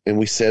earlier, and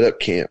we set up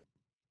camp.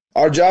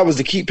 Our job was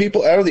to keep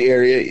people out of the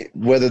area,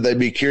 whether they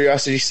be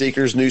curiosity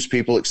seekers, news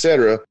people,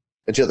 etc.,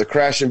 until the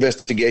crash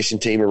investigation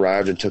team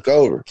arrived and took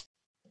over.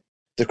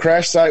 The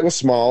crash site was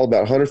small,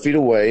 about 100 feet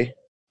away,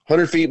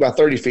 100 feet by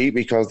 30 feet,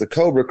 because the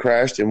Cobra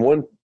crashed in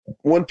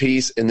one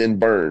piece and then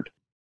burned.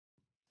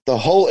 The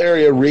whole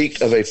area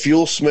reeked of a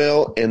fuel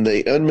smell and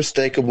the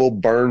unmistakable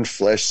burned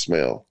flesh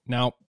smell.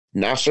 No.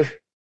 Nah, sir.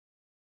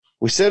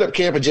 We set up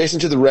camp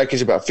adjacent to the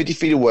wreckage about 50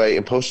 feet away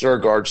and posted our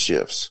guard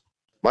shifts.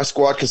 My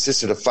squad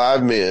consisted of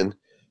 5 men,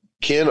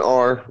 Ken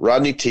R.,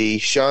 Rodney T.,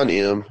 Sean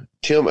M.,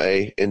 Tim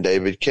A., and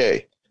David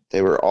K.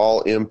 They were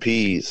all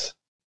MPs.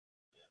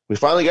 We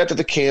finally got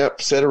to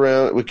camp set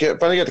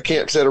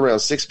around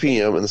 6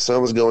 p.m. and the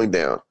sun was going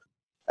down.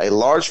 A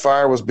large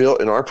fire was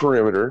built in our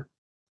perimeter,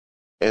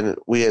 and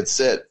we had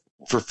set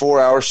for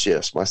 4-hour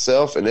shifts.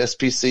 Myself and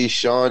SPC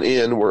Sean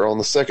N. were on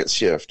the second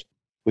shift.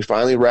 We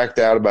finally racked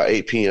out about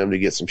 8 p.m. to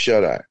get some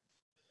shut-eye.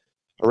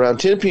 Around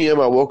 10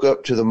 p.m., I woke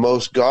up to the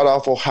most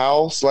god-awful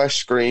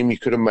howl/scream you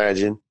could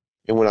imagine,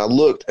 and when I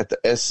looked at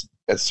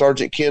at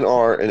Sergeant Ken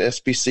R. and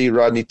SPC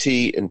Rodney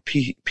T. and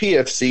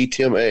PFC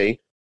Tim A.,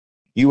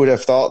 you would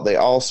have thought they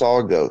all saw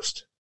a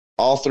ghost.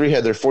 All 3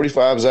 had their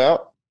 .45s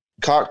out,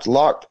 cocked,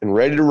 locked, and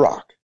ready to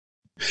rock.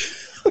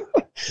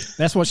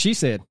 That's what she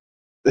said.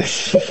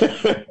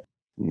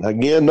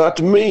 Again, not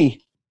to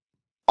me.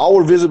 All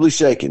were visibly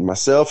shaken.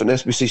 Myself and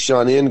SBC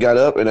Sean N. got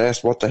up and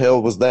asked what the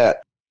hell was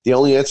that. The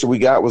only answer we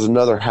got was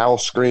another howl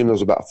scream that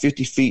was about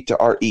 50 feet to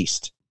our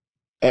east.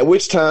 At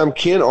which time,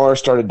 Ken R.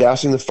 started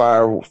dousing the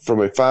fire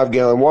from a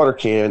 5-gallon water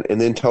can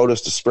and then told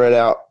us to spread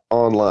out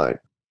online.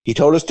 He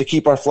told us to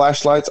keep our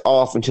flashlights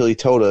off until he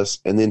told us,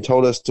 and then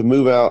told us to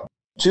move out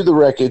to the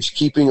wreckage,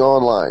 keeping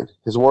online.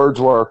 His words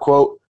were,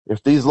 quote,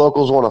 "If these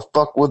locals want to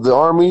fuck with the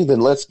Army,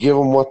 then let's give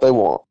them what they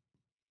want."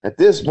 At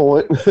this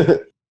point,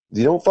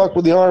 you don't fuck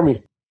with the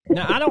Army.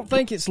 Now, I don't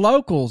think it's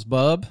locals,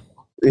 bub.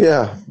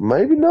 Yeah,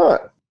 maybe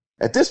not.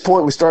 At this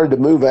point, we started to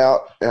move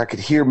out, and I could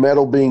hear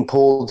metal being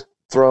pulled,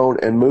 thrown,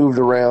 and moved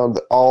around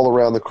all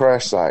around the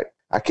crash site.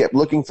 I kept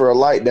looking for a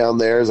light down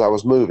there as I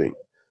was moving.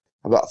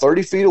 About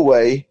 30 feet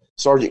away,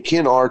 Sergeant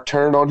Ken R.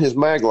 turned on his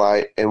mag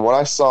light, and what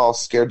I saw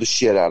scared the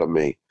shit out of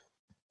me.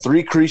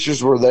 3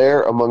 creatures were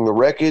there among the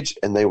wreckage,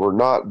 and they were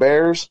not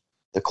bears.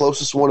 The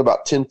closest one,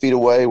 about 10 feet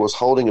away, was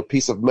holding a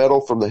piece of metal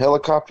from the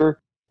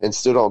helicopter and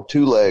stood on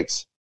 2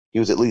 legs. He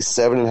was at least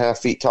 7.5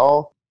 feet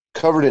tall,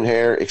 covered in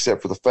hair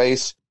except for the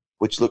face,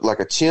 which looked like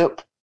a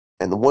chimp,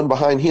 and the one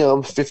behind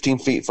him, 15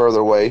 feet further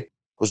away,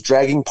 was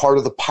dragging part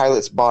of the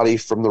pilot's body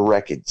from the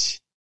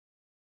wreckage.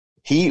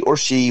 He or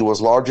she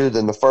was larger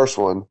than the first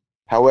one.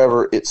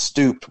 However, it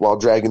stooped while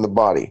dragging the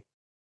body.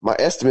 My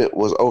estimate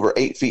was over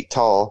 8 feet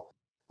tall,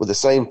 with the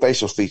same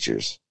facial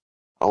features.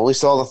 I only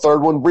saw the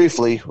third one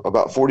briefly,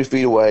 about 40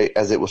 feet away,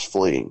 as it was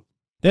fleeing.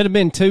 There'd have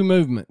been 2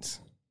 movements.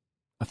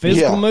 A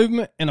physical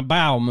movement and a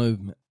bowel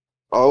movement.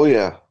 Oh,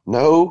 yeah.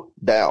 No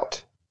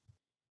doubt.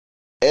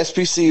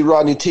 SPC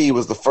Rodney T.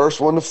 was the first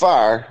one to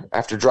fire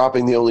after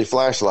dropping the only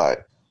flashlight,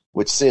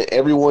 which sent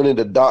everyone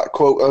into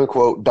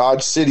quote-unquote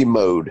Dodge City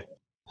mode.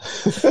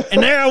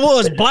 And there I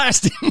was,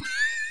 blasting.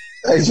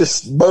 They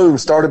just, boom,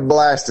 started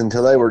blasting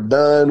until they were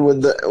done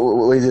with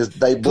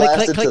they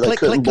blasted till they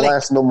couldn't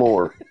blast no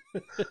more.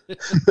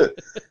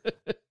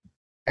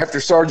 After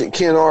Sergeant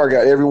Ken R.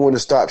 got everyone to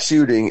stop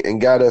shooting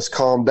and got us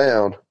calmed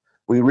down,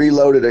 we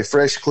reloaded a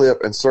fresh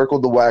clip and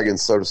circled the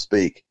wagons, so to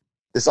speak.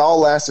 This all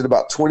lasted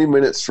about 20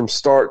 minutes from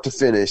start to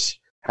finish.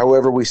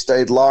 However, we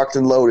stayed locked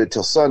and loaded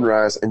till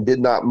sunrise and did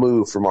not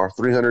move from our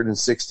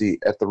 360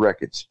 at the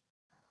wreckage.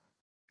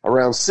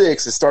 Around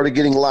 6, it started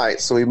getting light,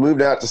 so we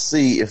moved out to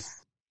see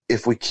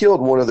if we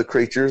killed one of the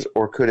creatures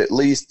or could at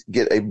least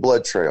get a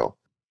blood trail.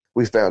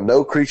 We found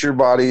no creature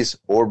bodies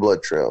or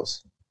blood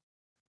trails.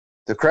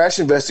 The crash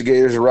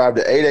investigators arrived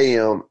at 8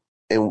 a.m.,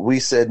 and we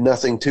said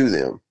nothing to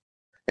them,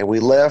 and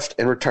we left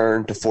and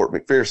returned to Fort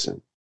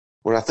McPherson.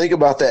 When I think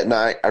about that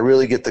night, I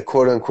really get the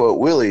quote-unquote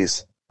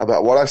willies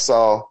about what I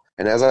saw,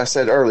 and as I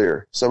said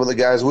earlier, some of the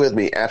guys with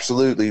me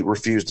absolutely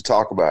refused to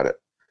talk about it.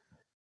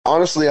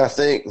 Honestly, I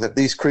think that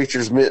these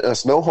creatures meant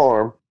us no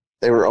harm.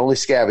 They were only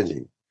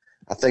scavenging.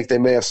 I think they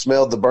may have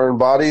smelled the burned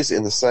bodies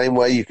in the same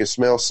way you can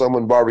smell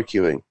someone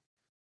barbecuing.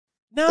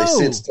 No, They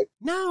sensed it.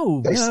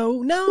 no.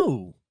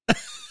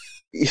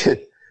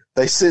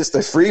 They sensed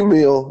a free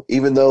meal,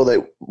 even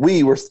though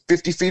we were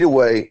 50 feet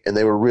away, and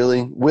they were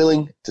really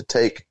willing to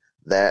take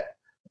that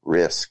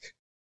risk.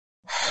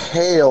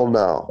 Hell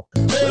no.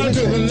 Hell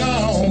to the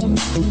no,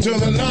 to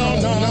the no,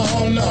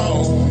 no,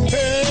 no.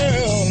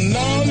 Hell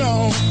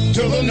no,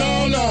 to the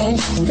no, no.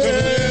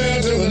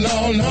 Hell to the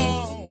no,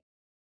 no.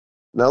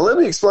 Now, let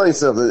me explain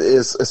something.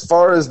 As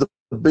far as the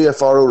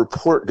BFRO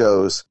report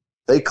goes,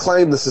 they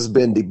claim this has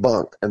been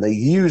debunked, and they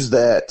use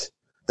that.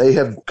 They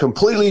have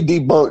completely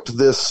debunked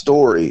this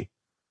story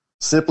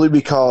simply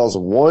because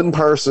one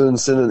person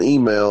sent an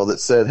email that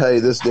said, hey,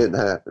 this didn't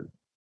happen.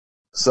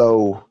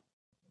 So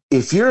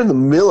if you're in the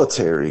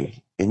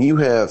military and you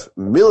have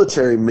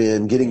military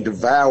men getting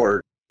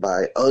devoured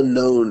by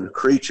unknown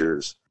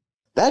creatures,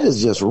 that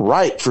is just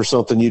ripe for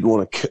something you'd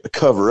want to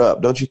cover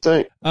up, don't you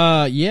think?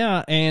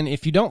 Yeah, and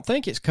if you don't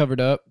think it's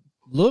covered up,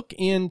 look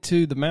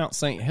into the Mount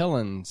St.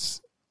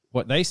 Helens,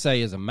 what they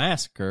say is a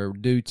massacre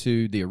due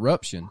to the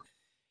eruption.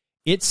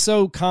 It's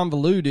so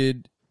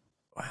convoluted.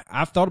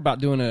 I've thought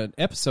about doing an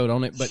episode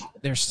on it, but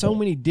there's so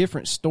many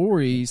different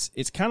stories.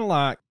 It's kind of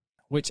like,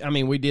 which, I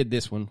mean, we did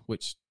this one,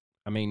 which,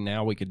 I mean,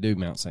 now we could do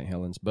Mount St.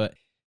 Helens, but,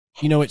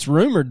 you know, it's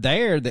rumored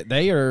there that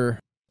they are,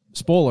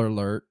 spoiler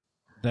alert,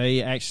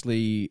 they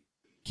actually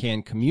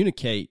can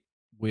communicate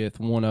with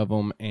one of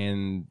them,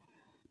 and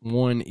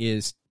one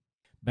is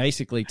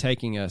basically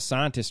taking a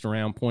scientist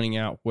around pointing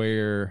out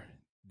where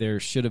there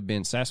should have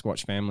been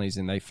Sasquatch families,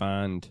 and they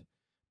find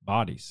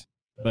bodies.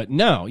 But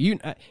no,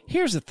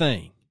 here's the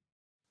thing.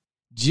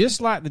 Just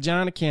like the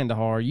Giant of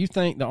Kandahar, you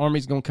think the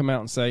Army's going to come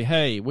out and say,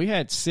 hey, we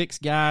had 6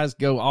 guys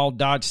go all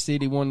Dodge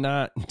City one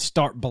night and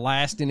start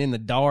blasting in the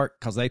dark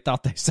because they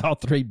thought they saw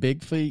 3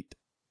 big feet?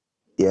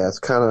 Yeah, it's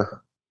kind of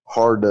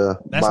hard to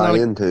buy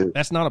into.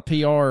 That's not a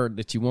PR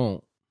that you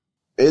want.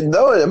 It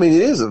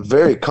is a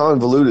very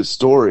convoluted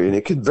story, and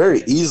it could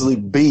very easily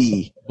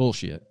be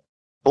bullshit.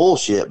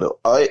 But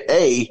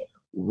A,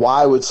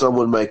 why would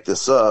someone make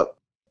this up?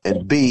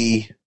 And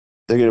B,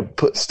 they're going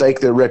to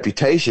stake their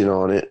reputation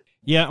on it.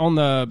 Yeah, on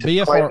the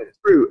BFR.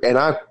 True. And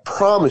I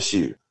promise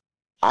you,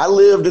 I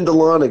lived in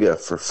Dahlonega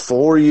for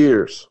 4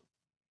 years,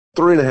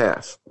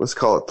 3.5. Let's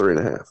call it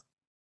 3.5.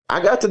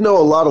 I got to know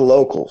a lot of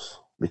locals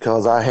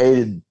because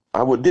didn't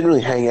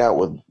really hang out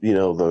with,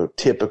 the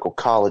typical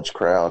college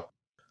crowd.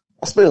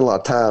 I spent a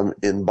lot of time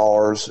in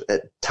bars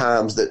at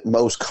times that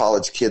most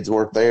college kids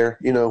weren't there,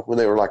 when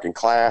they were like in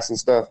class and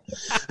stuff.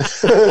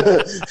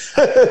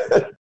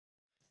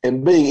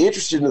 And being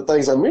interested in the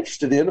things I'm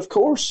interested in, of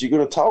course, you're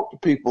going to talk to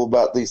people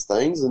about these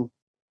things. And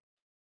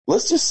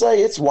let's just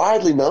say it's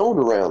widely known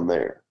around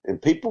there. And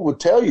people would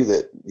tell you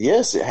that,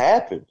 yes, it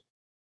happened.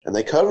 And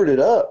they covered it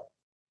up.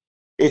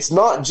 It's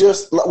not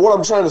just, what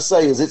I'm trying to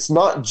say is it's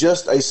not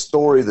just a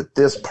story that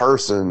this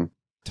person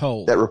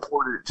told that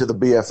reported it to the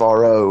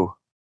BFRO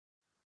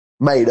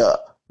made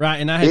up. Right.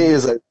 And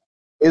it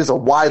is a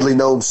widely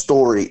known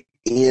story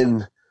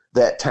in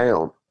that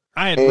town.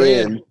 I had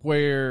read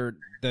where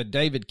the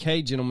David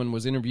K. gentleman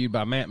was interviewed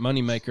by Matt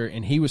Moneymaker,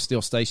 and he was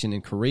still stationed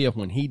in Korea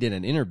when he did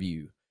an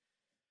interview.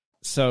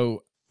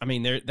 So, I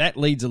mean, that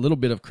leads a little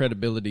bit of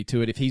credibility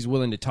to it if he's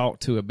willing to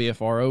talk to a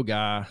BFRO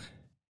guy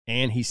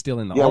and he's still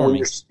in the Army. When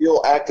you're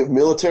still active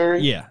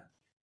military, yeah,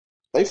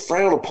 they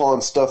frown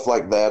upon stuff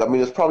like that. I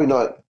mean, it's probably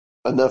not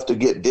enough to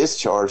get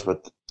discharged,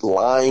 but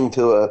lying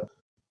to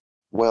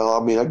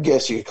I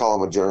guess you could call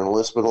him a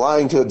journalist, but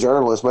lying to a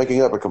journalist,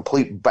 making up a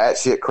complete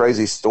batshit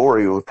crazy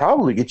story would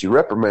probably get you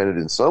reprimanded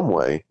in some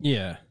way.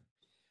 Yeah.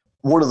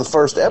 One of the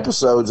first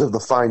episodes of the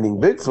Finding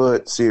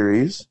Bigfoot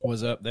series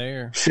was up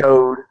there.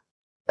 Showed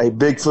a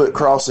Bigfoot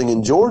crossing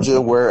in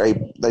Georgia where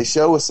they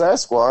show a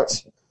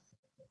Sasquatch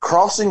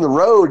crossing the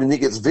road, and it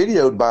gets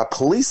videoed by a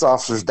police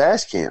officer's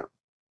dash cam.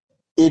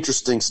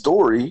 Interesting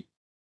story.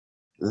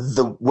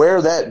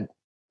 Where that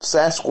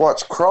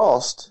Sasquatch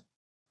crossed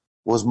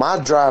was my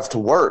drive to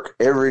work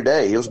every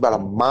day. It was about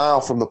a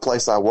mile from the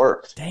place I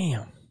worked.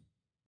 Damn.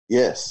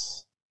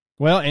 Yes.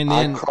 Well, and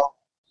then I crossed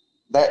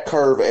that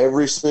curve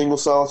every single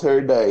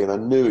solitary day, and I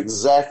knew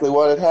exactly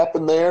what had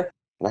happened there,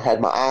 and I had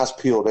my eyes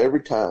peeled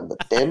every time.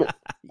 But damn it,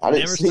 I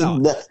didn't see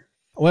nothing.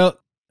 Well,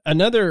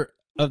 another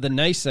of the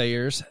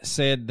naysayers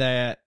said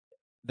that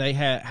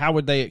how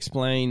would they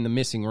explain the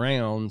missing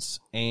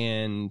rounds?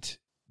 And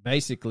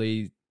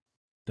basically,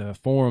 the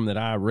forum that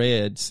I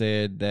read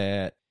said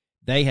that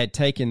they had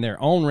taken their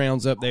own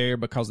rounds up there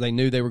because they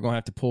knew they were going to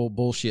have to pull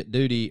bullshit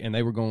duty and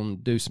they were going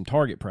to do some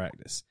target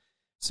practice.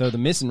 So the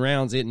missing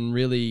rounds isn't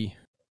really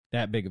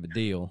that big of a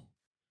deal.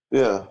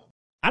 Yeah.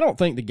 I don't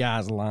think the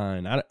guy's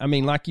lying. I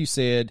mean, like you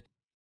said,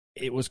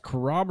 it was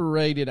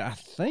corroborated. I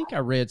think I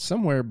read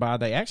somewhere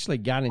they actually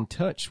got in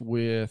touch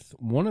with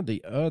one of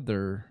the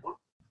other,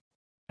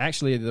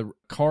 actually the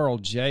Carl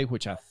J.,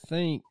 which I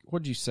think,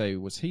 what did you say?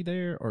 Was he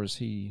there or is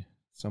he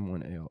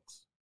someone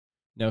else?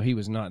 No, he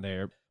was not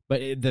there.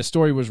 But the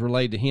story was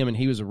relayed to him, and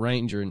he was a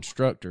ranger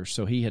instructor,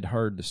 so he had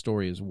heard the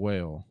story as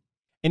well.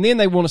 And then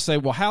they want to say,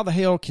 well, how the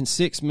hell can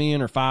 6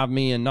 men or 5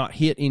 men not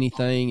hit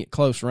anything at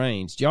close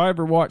range? Did y'all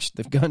ever watch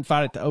the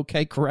gunfight at the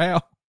OK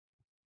Corral?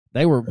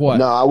 They were what?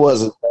 No, I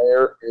wasn't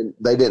there, and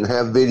they didn't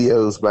have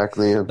videos back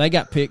then. They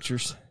got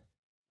pictures.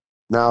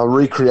 Now,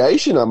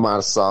 recreation I might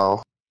have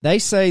saw. They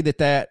say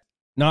that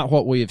not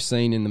what we have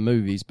seen in the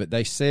movies, but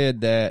they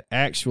said that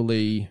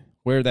actually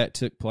where that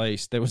took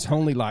place, there was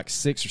only like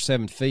 6 or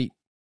 7 feet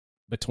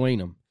between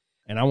them.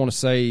 And I want to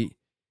say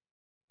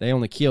they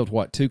only killed,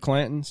 what, 2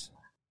 Clantons?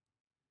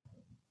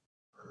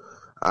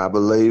 I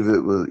believe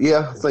it was,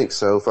 yeah, I think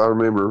so, if I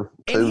remember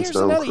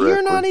Tombstone correctly.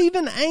 You're not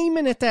even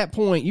aiming at that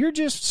point. You're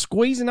just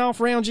squeezing off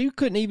rounds. You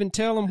couldn't even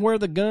tell them where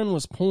the gun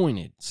was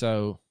pointed.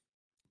 So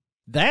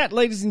that,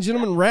 ladies and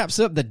gentlemen, wraps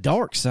up the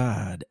dark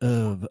side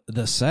of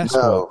the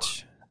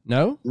Sasquatch.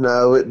 No?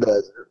 No, it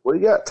doesn't. We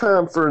got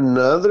time for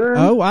another.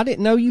 Oh, I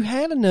didn't know you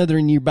had another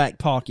in your back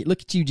pocket.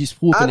 Look at you just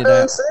whooping it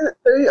out. I sent it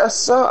to you.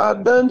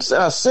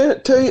 I sent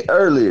it to you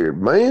earlier,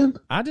 man.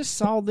 I just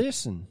saw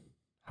this and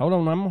hold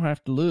on, I'm going to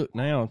have to look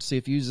now and see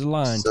if you's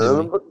lying to me.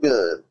 Son of a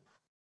gun.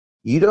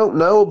 You don't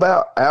know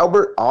about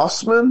Albert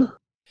Ostman?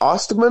 I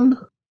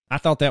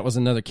thought that was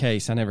another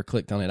case. I never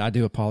clicked on it. I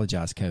do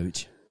apologize,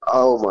 Coach.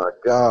 Oh, my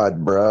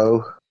God,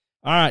 bro. All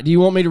right, do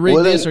you want me to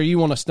read this or you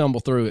want to stumble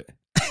through it?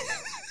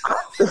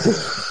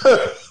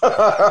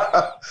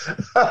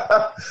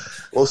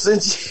 Well,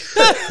 since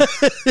you...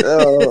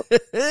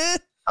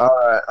 all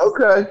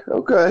right,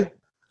 okay.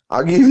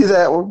 I'll give you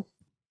that one.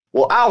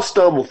 Well, I'll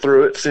stumble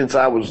through it since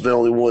I was the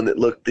only one that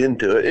looked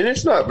into it, and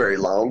it's not very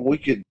long. We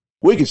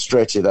could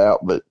stretch it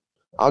out, but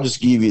I'll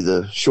just give you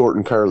the short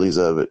and curlies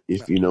of it,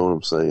 if you know what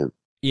I'm saying.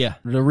 Yeah,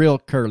 the real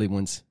curly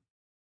ones.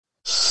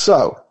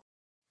 So,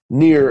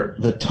 near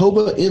the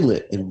Toba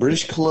Inlet in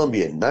British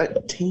Columbia in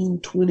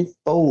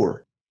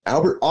 1924,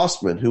 Albert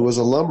Ostman, who was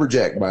a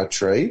lumberjack by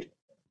trade,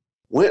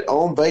 went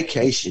on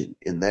vacation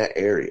in that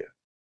area.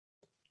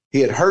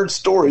 He had heard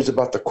stories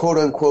about the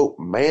quote-unquote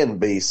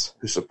man-beasts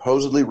who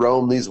supposedly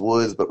roamed these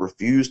woods but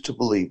refused to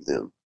believe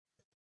them.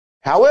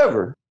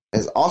 However,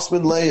 as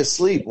Ostman lay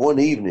asleep one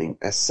evening,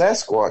 a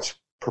Sasquatch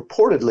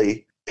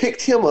purportedly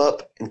picked him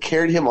up and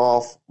carried him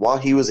off while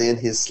he was in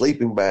his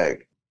sleeping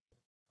bag.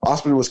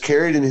 Ostman was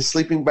carried in his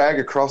sleeping bag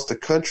across the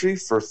country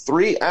for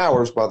 3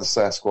 hours by the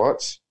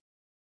Sasquatch.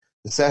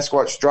 The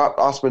Sasquatch dropped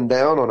Ostman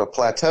down on a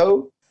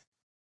plateau,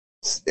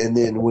 and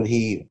then when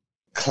he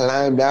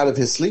climbed out of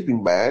his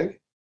sleeping bag,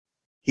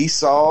 he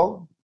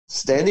saw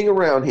standing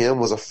around him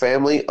was a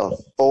family of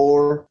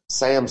 4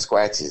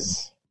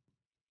 Samsquatches.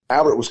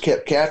 Albert was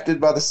kept captive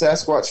by the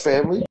Sasquatch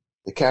family.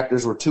 The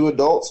captors were 2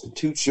 adults and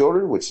 2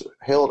 children, which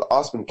held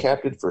Ostman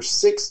captive for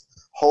 6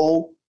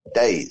 whole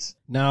days.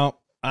 Now,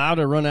 I would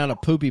have run out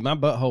of poopy. My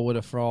butthole would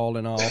have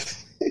fallen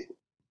off.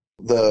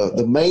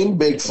 The main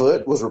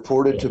Bigfoot was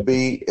reported to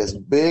be as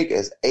big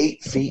as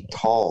 8 feet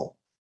tall.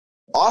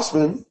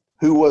 Ostman,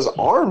 who was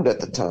armed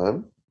at the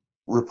time,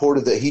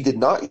 reported that he did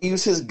not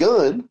use his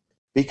gun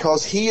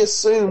because he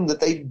assumed that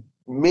they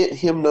meant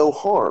him no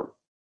harm.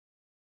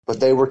 But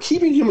they were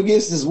keeping him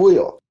against his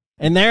will.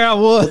 And there I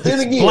was,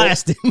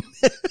 blasting.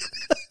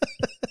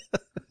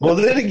 Well,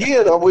 then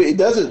again, it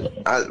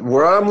doesn't.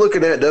 Where I'm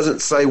looking at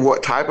doesn't say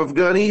what type of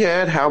gun he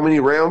had, how many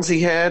rounds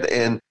he had,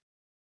 and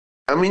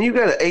I mean, you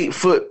got an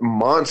 8-foot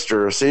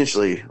monster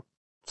essentially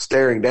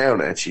staring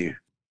down at you.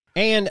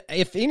 And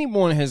if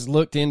anyone has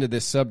looked into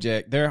this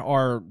subject, there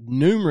are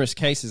numerous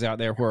cases out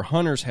there where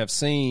hunters have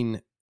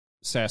seen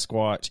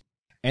Sasquatch,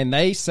 and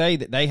they say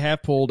that they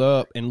have pulled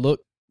up and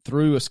looked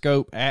through a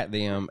scope at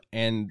them,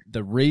 and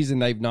the reason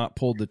they've not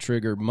pulled the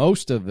trigger,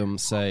 most of them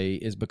say,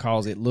 is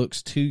because it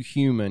looks too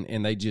human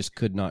and they just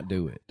could not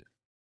do it.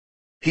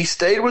 He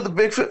stayed with the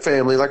Bigfoot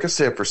family, like I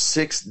said, for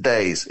 6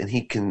 days, and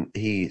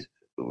he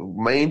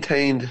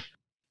maintained,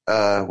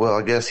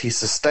 I guess he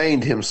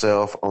sustained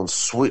himself on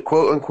sweet,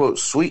 quote-unquote,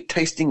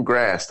 sweet-tasting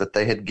grass that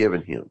they had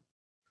given him.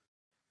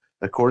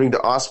 According to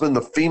Ostman,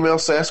 the female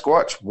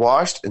Sasquatch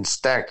washed and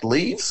stacked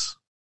leaves,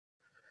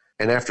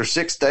 and after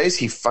 6 days,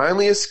 he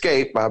finally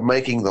escaped by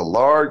making the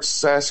large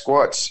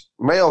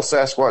male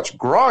Sasquatch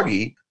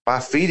groggy by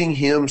feeding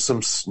him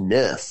some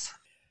snuff.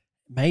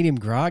 Made him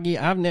groggy?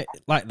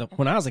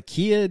 When I was a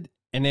kid,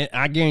 and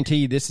I guarantee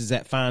you this is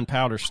that fine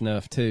powder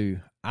snuff too.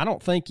 I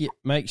don't think it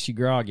makes you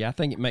groggy. I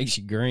think it makes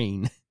you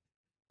green.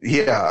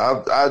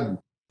 Yeah,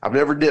 I've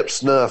never dipped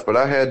snuff, but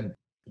I had,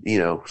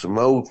 some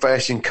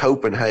old-fashioned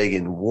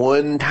Copenhagen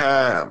one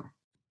time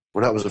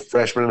when I was a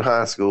freshman in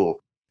high school,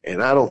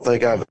 and I don't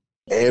think I've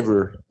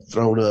ever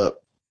thrown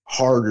up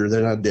harder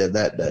than I did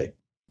that day.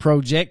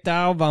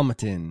 Projectile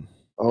vomiting.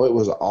 Oh, it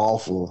was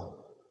awful.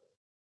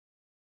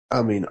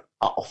 I mean,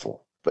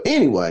 awful. But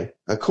anyway,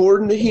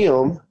 according to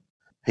him,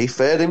 he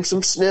fed him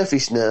some snuffy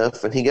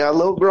snuff, and he got a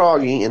little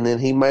groggy, and then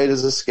he made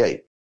his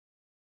escape.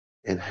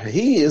 And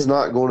he is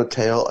not going to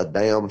tell a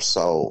damn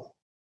soul.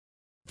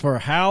 For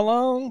how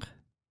long?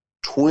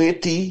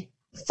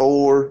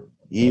 24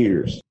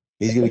 years.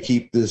 He's going to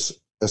keep this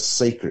a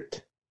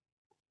secret.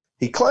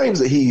 He claims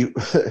that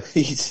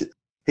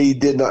He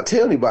did not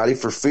tell anybody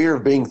for fear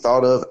of being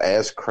thought of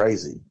as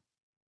crazy.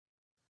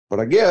 But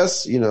I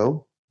guess,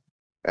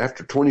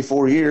 after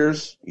 24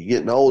 years, you're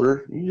getting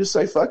older, you just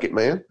say, fuck it,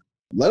 man.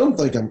 Let them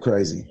think I'm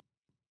crazy.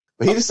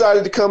 But he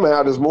decided to come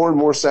out as more and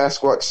more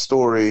Sasquatch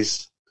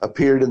stories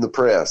appeared in the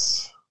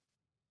press.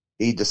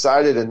 He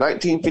decided in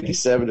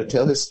 1957 to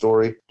tell his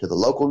story to the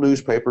local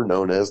newspaper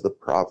known as The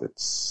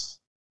Province.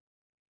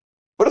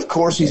 But of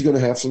course, he's going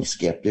to have some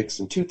skeptics.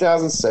 In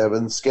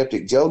 2007,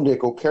 skeptic Joe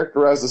Nickel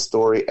characterized the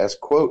story as,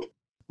 quote,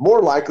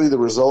 more likely the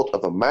result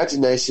of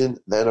imagination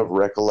than of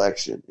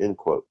recollection, end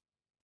quote.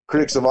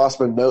 Critics of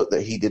Ostman note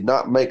that he did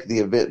not make the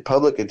event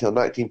public until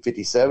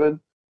 1957.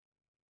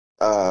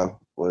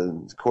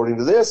 When, according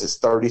to this, it's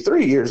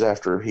 33 years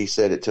after he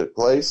said it took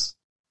place.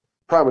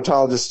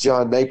 Primatologist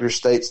John Napier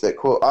states that,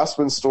 quote,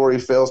 Ostman's story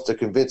fails to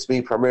convince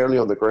me primarily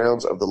on the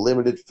grounds of the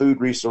limited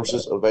food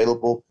resources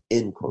available,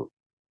 end quote.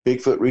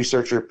 Bigfoot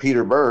researcher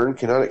Peter Byrne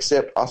cannot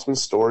accept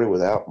Ostman's story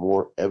without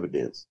more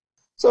evidence.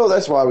 So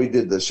that's why we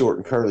did the short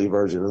and curly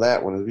version of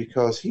that one, is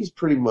because he's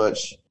pretty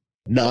much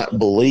not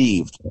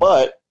believed.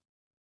 But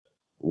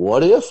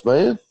what if,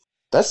 man?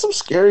 That's some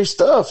scary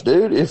stuff,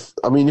 dude. If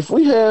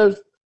we have,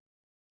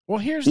 well,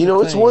 here's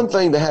it's one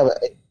thing to have an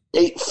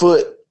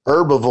 8-foot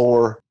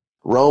herbivore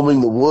roaming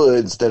the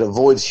woods that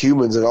avoids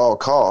humans at all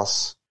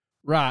costs.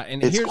 Right,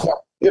 and it's quite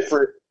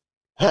different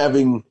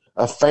having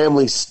a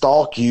family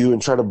stalk you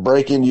and try to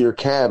break into your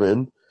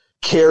cabin,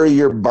 carry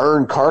your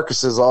burned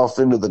carcasses off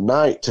into the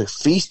night to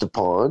feast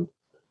upon,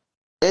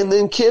 and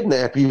then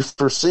kidnap you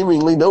for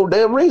seemingly no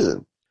damn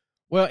reason.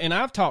 Well, and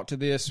I've talked to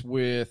this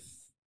with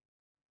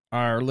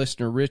our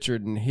listener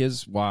Richard and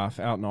his wife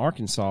out in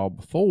Arkansas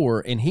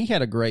before, and he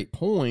had a great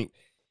point.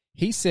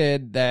 He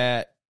said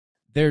that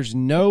there's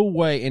no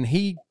way, and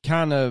he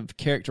kind of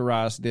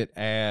characterized it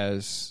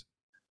as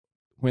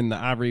when the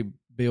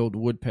ivory-billed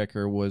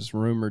woodpecker was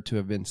rumored to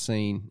have been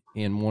seen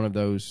in one of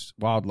those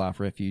wildlife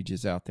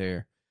refuges out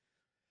there.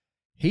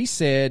 He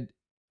said,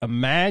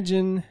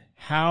 imagine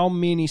how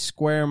many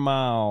square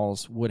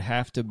miles would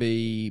have to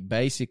be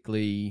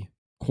basically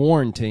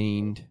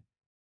quarantined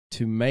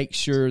to make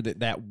sure that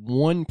that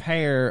one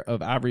pair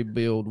of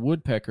ivory-billed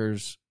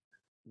woodpeckers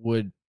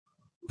would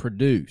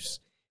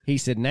produce. He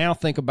said, now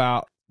think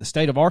about the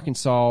state of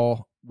Arkansas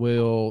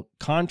will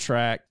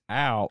contract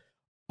out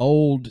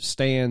old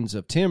stands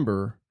of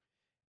timber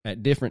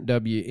at different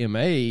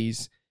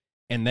WMAs,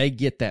 and they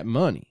get that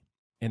money.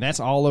 And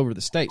that's all over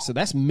the state. So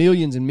that's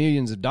millions and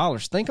millions of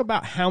dollars. Think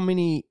about how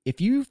many,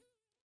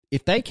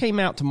 if they came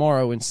out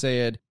tomorrow and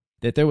said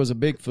that there was a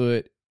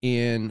Bigfoot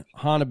in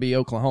Honaby,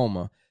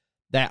 Oklahoma,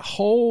 that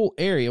whole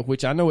area,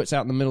 which I know it's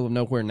out in the middle of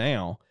nowhere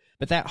now,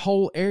 but that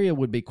whole area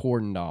would be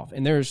cordoned off.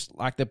 And there's,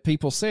 like the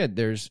people said,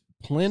 there's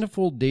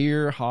plentiful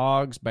deer,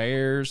 hogs,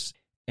 bears,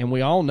 and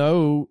we all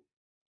know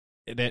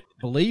that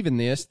believe in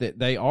this, that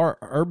they are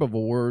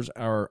herbivores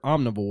or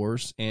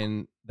omnivores,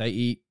 and they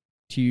eat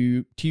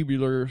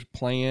tubular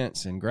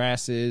plants and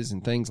grasses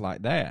and things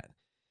like that.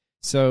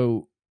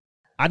 So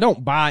I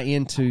don't buy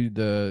into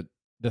the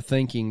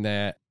thinking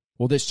that,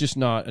 well, there's just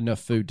not enough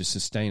food to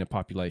sustain a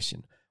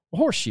population.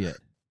 Well, horseshit.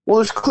 Well,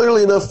 there's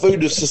clearly enough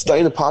food to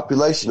sustain a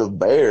population of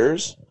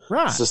bears,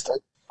 right? Sustain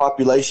a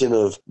population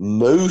of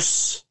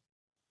moose.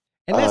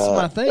 And that's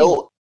my thing.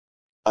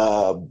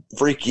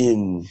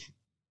 Freaking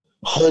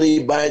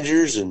honey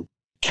badgers and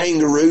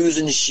kangaroos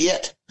and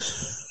shit.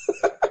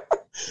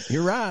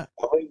 You're right.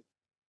 I mean,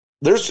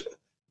 there's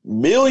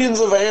millions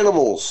of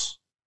animals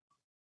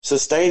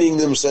sustaining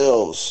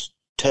themselves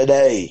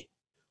today.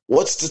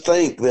 What's to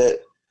think that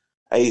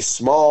a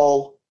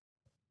small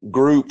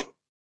group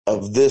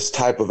of this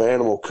type of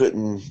animal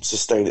couldn't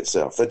sustain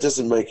itself? That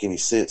doesn't make any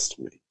sense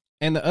to me.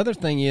 And the other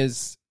thing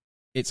is,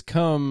 it's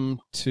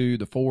come to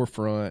the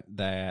forefront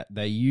that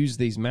they use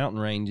these mountain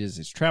ranges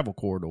as travel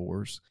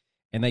corridors,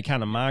 and they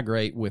kind of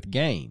migrate with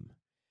game.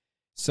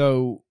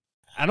 So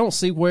I don't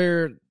see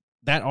where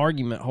that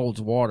argument holds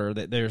water,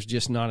 that there's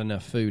just not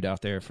enough food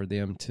out there for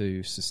them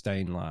to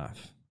sustain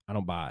life. I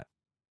don't buy it.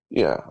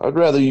 Yeah, I'd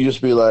rather you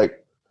just be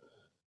like,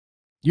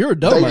 you're a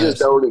dumbass. They just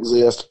don't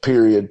exist,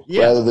 period.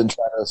 Yeah. Rather than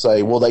trying to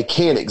say, well, they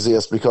can't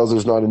exist because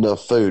there's not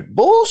enough food.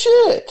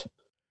 Bullshit.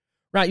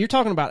 Right, you're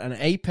talking about an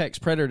apex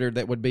predator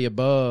that would be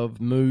above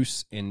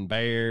moose and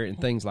bear and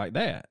things like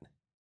that.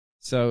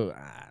 So,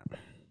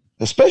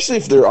 especially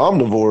if they're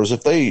omnivores,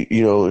 if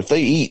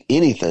they eat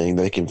anything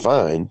they can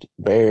find,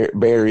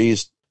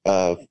 berries,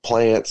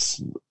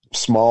 plants,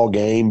 small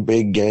game,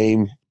 big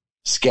game,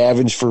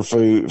 scavenge for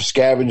food,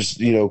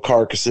 scavenge,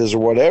 carcasses or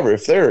whatever.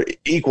 If they're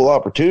equal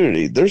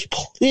opportunity, there's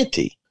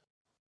plenty.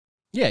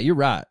 Yeah, you're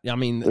right. I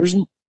mean,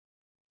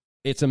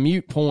 it's a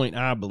moot point,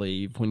 I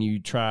believe, when you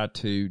try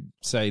to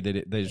say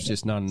that there's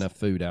just not enough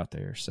food out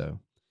there. So,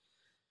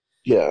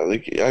 yeah,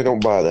 I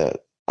don't buy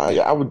that.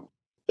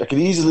 I could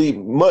easily,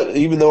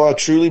 even though I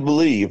truly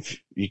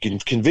believe, you can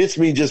convince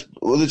me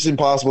it's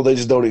impossible. They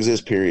just don't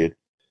exist, period.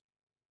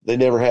 They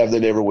never have, they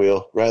never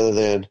will. Rather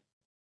than,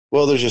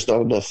 well, there's just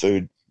not enough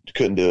food.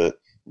 Couldn't do it.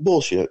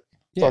 Bullshit.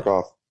 Yeah. Fuck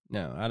off.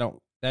 No, I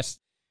don't. That's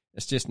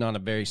just not a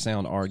very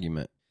sound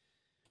argument.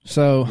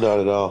 So Not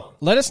at all.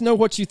 let us know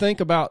what you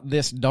think about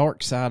this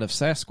dark side of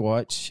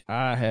Sasquatch.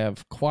 I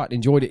have quite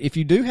enjoyed it. If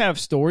you do have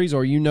stories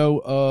or you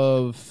know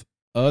of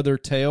other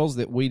tales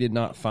that we did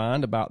not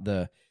find about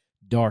the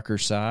darker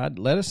side,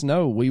 let us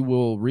know. We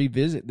will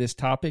revisit this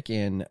topic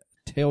and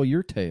tell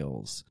your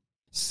tales.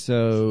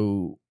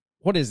 So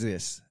what is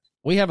this?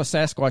 We have a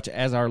Sasquatch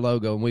as our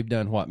logo, and we've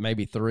done, what,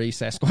 maybe 3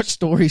 Sasquatch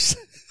stories?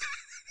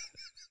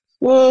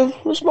 Well,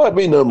 this might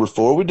be number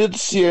 4. We did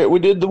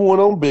the one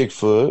on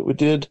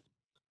Bigfoot.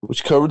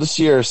 Which covered the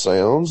Sierra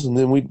Sounds, and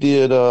then we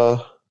did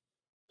the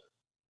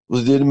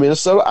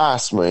Minnesota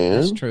Iceman.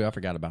 That's true. I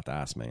forgot about the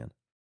Iceman.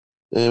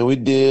 And we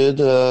did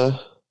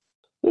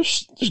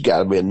there's got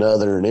to be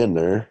another one in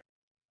there.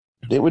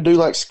 Didn't we do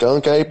like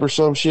Skunk Ape or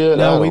some shit?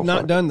 No, we've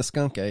not done the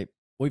Skunk Ape.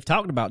 We've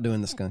talked about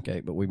doing the Skunk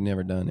Ape, but we've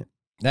never done it.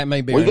 That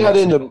may be. We got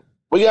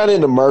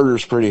into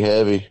murders pretty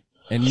heavy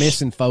and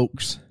missing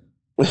folks.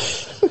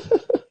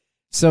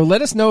 So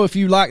let us know if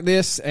you like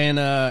this,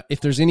 and if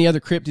there's any other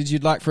cryptids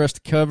you'd like for us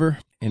to cover,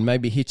 and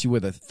maybe hit you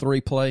with a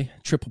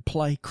triple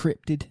play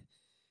cryptid.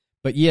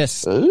 But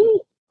yes,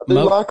 ooh, I do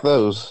like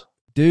those.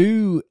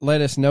 Do let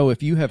us know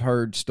if you have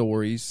heard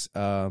stories,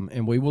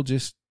 and we will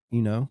just,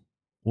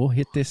 we'll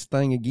hit this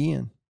thing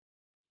again.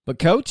 But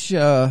Coach, you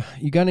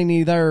got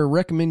any other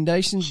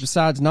recommendations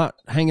besides not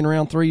hanging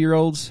around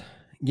 3-year-olds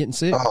getting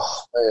sick?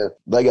 Oh man,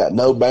 they got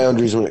no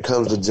boundaries when it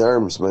comes to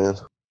germs, man.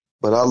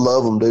 But I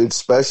love them, dude.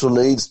 Special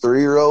needs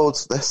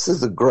 3-year-olds. This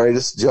is the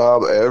greatest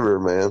job ever,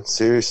 man.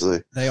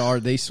 Seriously. They are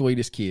the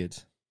sweetest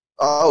kids.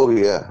 Oh,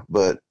 yeah.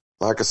 But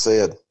like I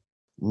said,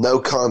 no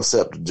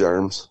concept of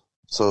germs.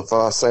 So if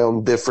I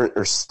sound different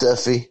or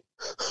stuffy,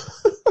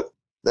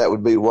 that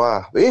would be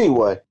why. But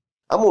anyway,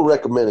 I'm going to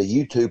recommend a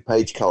YouTube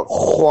page called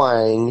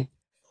Hwang,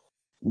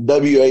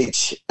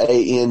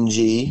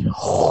 W-H-A-N-G,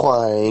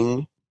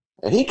 Hwang.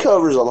 And he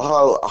covers a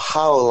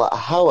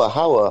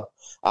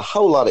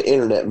whole lot of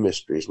internet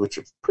mysteries, which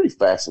are pretty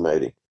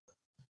fascinating.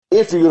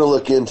 If you're going to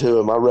look into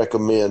him, I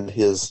recommend I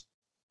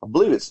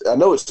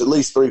know it's at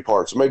least 3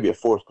 parts, maybe a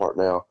 4th part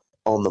now,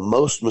 on the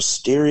most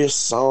mysterious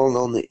song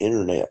on the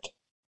internet.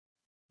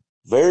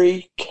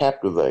 Very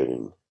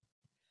captivating.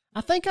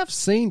 I think I've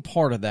seen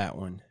part of that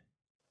one.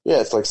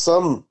 Yeah, it's like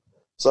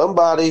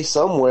somebody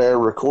somewhere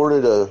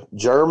recorded a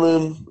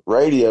German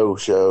radio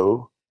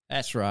show.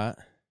 That's right.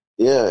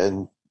 Yeah,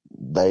 and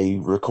they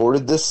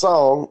recorded this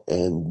song,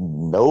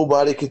 and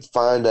nobody could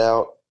find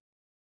out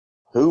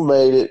who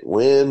made it,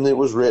 when it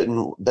was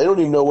written. They don't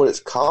even know what it's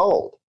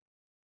called.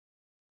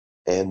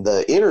 And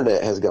the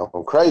internet has gone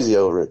crazy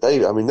over it.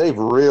 They've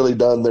really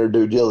done their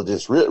due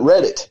diligence.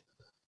 Reddit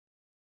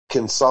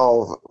can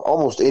solve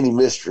almost any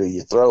mystery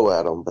you throw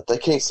at them, but they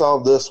can't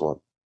solve this one.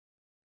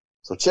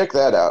 So check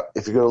that out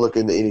if you're going to look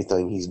into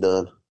anything he's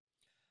done.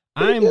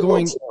 I am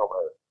going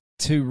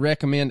to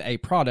recommend a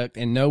product,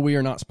 and no, we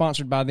are not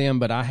sponsored by them,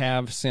 but I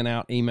have sent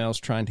out emails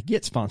trying to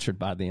get sponsored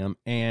by them.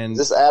 And is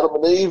this Adam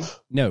and Eve?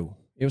 No,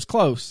 it was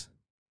close.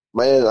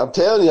 Man, I'm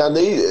telling you,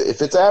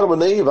 if it's Adam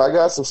and Eve, I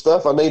got some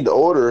stuff I need to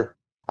order.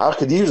 I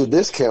could use a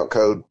discount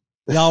code.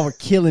 Y'all were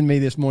killing me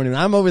this morning.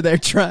 I'm over there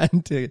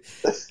trying to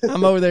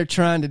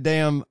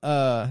damn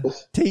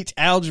teach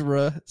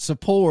algebra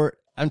support.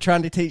 I'm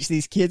trying to teach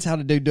these kids how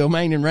to do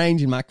domain and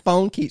range, and my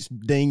phone keeps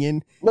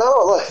dinging.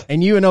 No,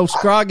 and you and old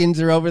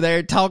Scroggins are over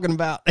there talking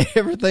about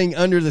everything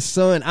under the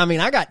sun. I mean,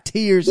 I got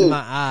tears in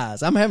my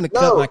eyes. I'm having to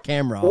cut my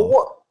camera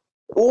off.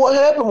 What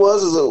happened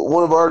was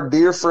one of our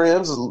dear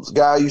friends, a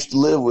guy I used to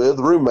live with,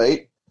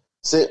 roommate,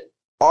 sent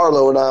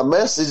Arlo and I a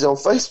message on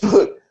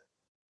Facebook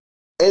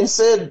and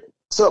said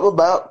something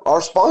about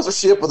our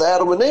sponsorship with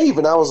Adam and Eve.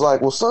 And I was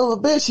like, well, son of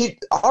a bitch,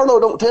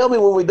 Arlo don't tell me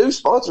when we do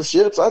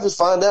sponsorships. I just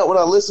find out when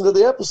I listen to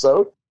the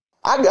episode.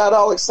 I got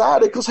all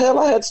excited because, hell,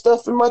 I had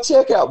stuff in my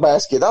checkout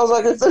basket. I was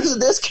like, if there's a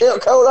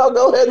discount code, I'll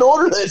go ahead and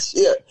order that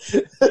shit.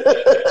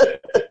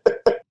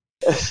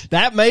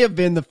 That may have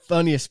been the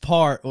funniest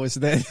part, was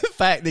the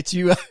fact that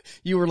you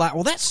were like,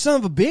 well, that son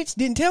of a bitch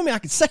didn't tell me I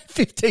could save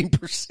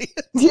 15%.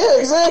 Yeah,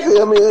 exactly.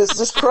 I mean, it's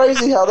just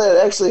crazy how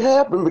that actually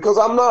happened, because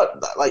I'm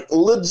not, like,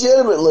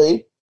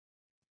 legitimately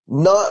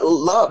not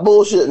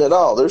bullshitting at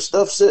all. There's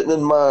stuff sitting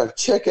in my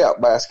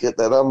checkout basket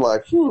that I'm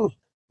like,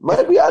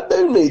 maybe I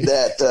do need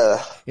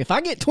that. If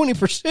I get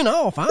 20%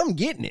 off, I'm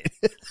getting it.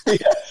 Yeah,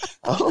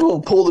 I'm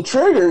going to pull the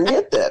trigger and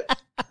get that.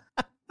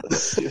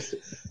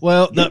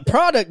 Well, the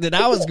product that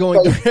I was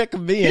going to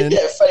recommend,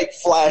 that fake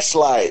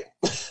flashlight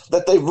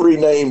that they've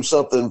renamed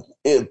something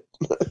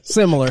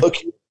similar,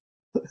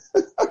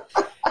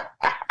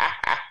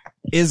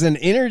 is an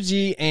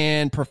energy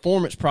and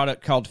performance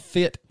product called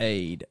Fit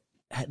Aid.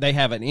 They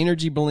have an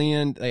energy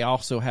blend. They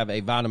also have a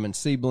vitamin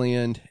C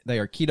blend. They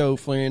are keto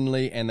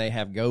friendly, and they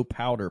have Go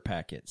powder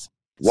packets.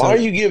 Why are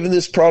you giving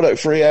this product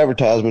free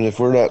advertisement if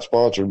we're not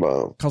sponsored by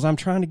them? Because I'm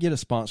trying to get a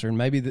sponsor, and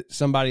maybe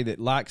somebody that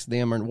likes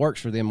them or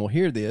works for them will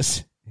hear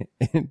this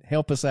and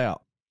help us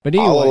out. But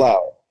anyway, I'll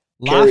allow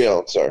it. Carry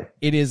on, sir.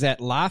 It is at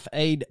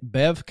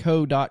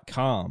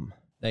lifeaidbevco.com.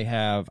 I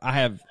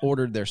have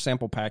ordered their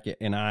sample packet,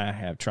 and I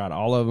have tried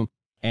all of them.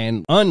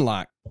 And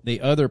unlike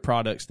the other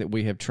products that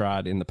we have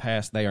tried in the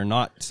past, they are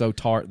not so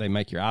tart they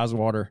make your eyes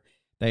water.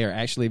 They are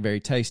actually very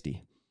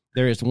tasty.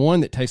 There is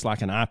one that tastes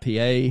like an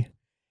IPA,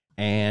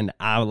 and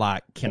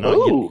I cannot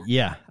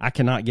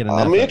get enough.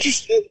 I'm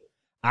interested.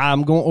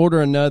 I'm going to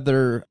order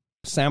another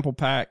sample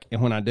pack,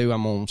 and when I do,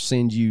 I'm going to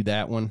send you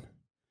that one.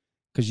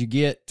 Because you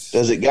get...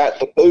 Does it got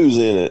the booze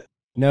in it?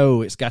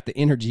 No, it's got the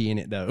energy in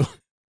it, though.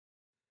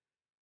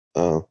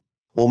 Oh.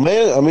 Well,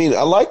 man, I mean,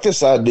 I like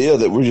this idea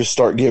that we just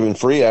start giving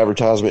free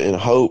advertisement and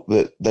hope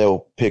that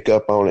they'll pick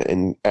up on it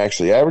and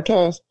actually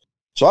advertise.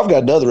 So I've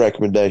got another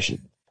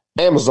recommendation.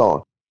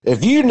 Amazon.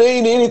 If you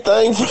need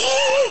anything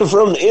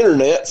from the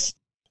internets,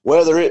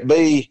 whether it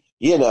be,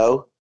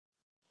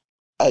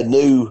 a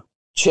new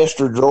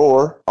Chester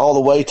drawer all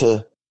the way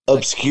to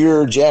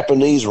obscure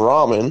Japanese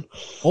ramen,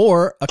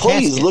 or a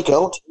please casket. look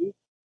on to.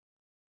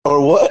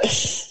 Or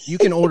what? You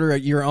can order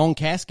your own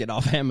casket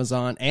off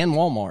Amazon and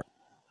Walmart.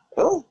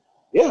 Oh,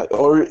 yeah.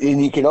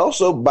 And you can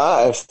also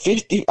buy a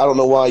 50, I don't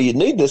know why you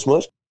need this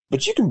much,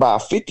 but you can buy a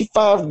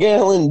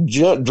 55-gallon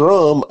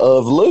drum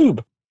of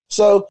lube.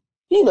 So,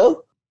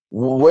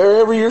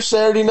 wherever your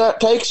Saturday night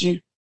takes you,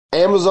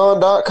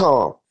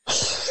 Amazon.com.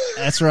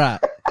 That's right.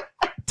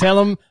 Tell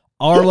them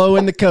Arlo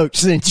and the coach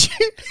sent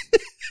you.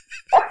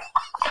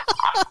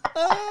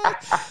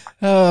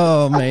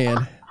 Oh,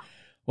 man.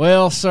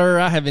 Well, sir,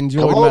 I have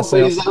enjoyed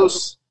myself.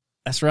 Bezos.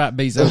 That's right,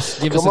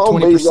 Bezos. Give us a Come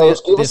on, 20%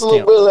 Bezos. Give us a little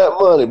discount. bit of that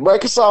money.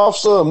 Break us off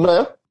some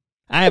now.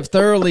 I have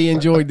thoroughly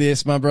enjoyed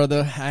this, my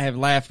brother. I have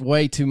laughed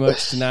way too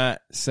much tonight.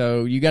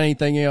 So, you got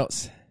anything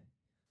else?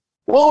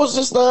 Well, it was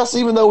just nice,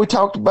 even though we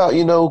talked about,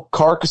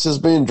 carcasses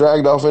being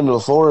dragged off into the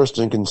forest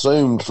and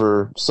consumed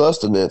for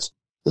sustenance.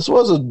 This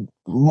was a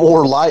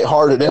more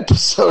lighthearted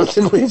episode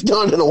than we've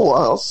done in a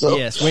while. So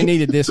Yes, we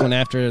needed this one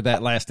after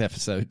that last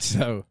episode.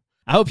 So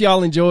I hope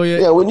y'all enjoy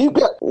it. yeah, when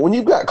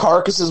you've got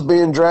carcasses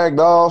being dragged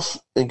off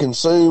and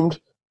consumed,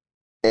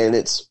 and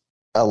it's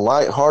a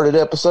lighthearted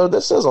episode,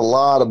 that says a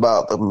lot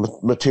about the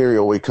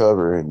material we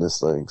cover in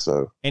this thing.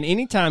 So, And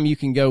anytime you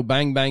can go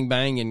bang, bang,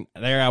 bang, and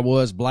there I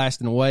was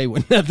blasting away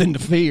with nothing to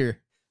fear.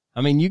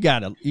 I mean, you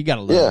gotta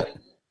love it.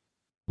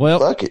 Well,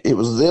 fuck it. It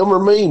was them or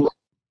me.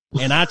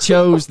 and I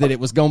chose that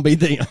it was going to be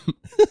them.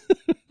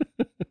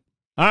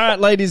 All right,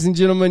 ladies and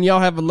gentlemen,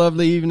 y'all have a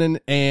lovely evening,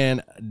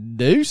 and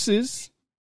deuces.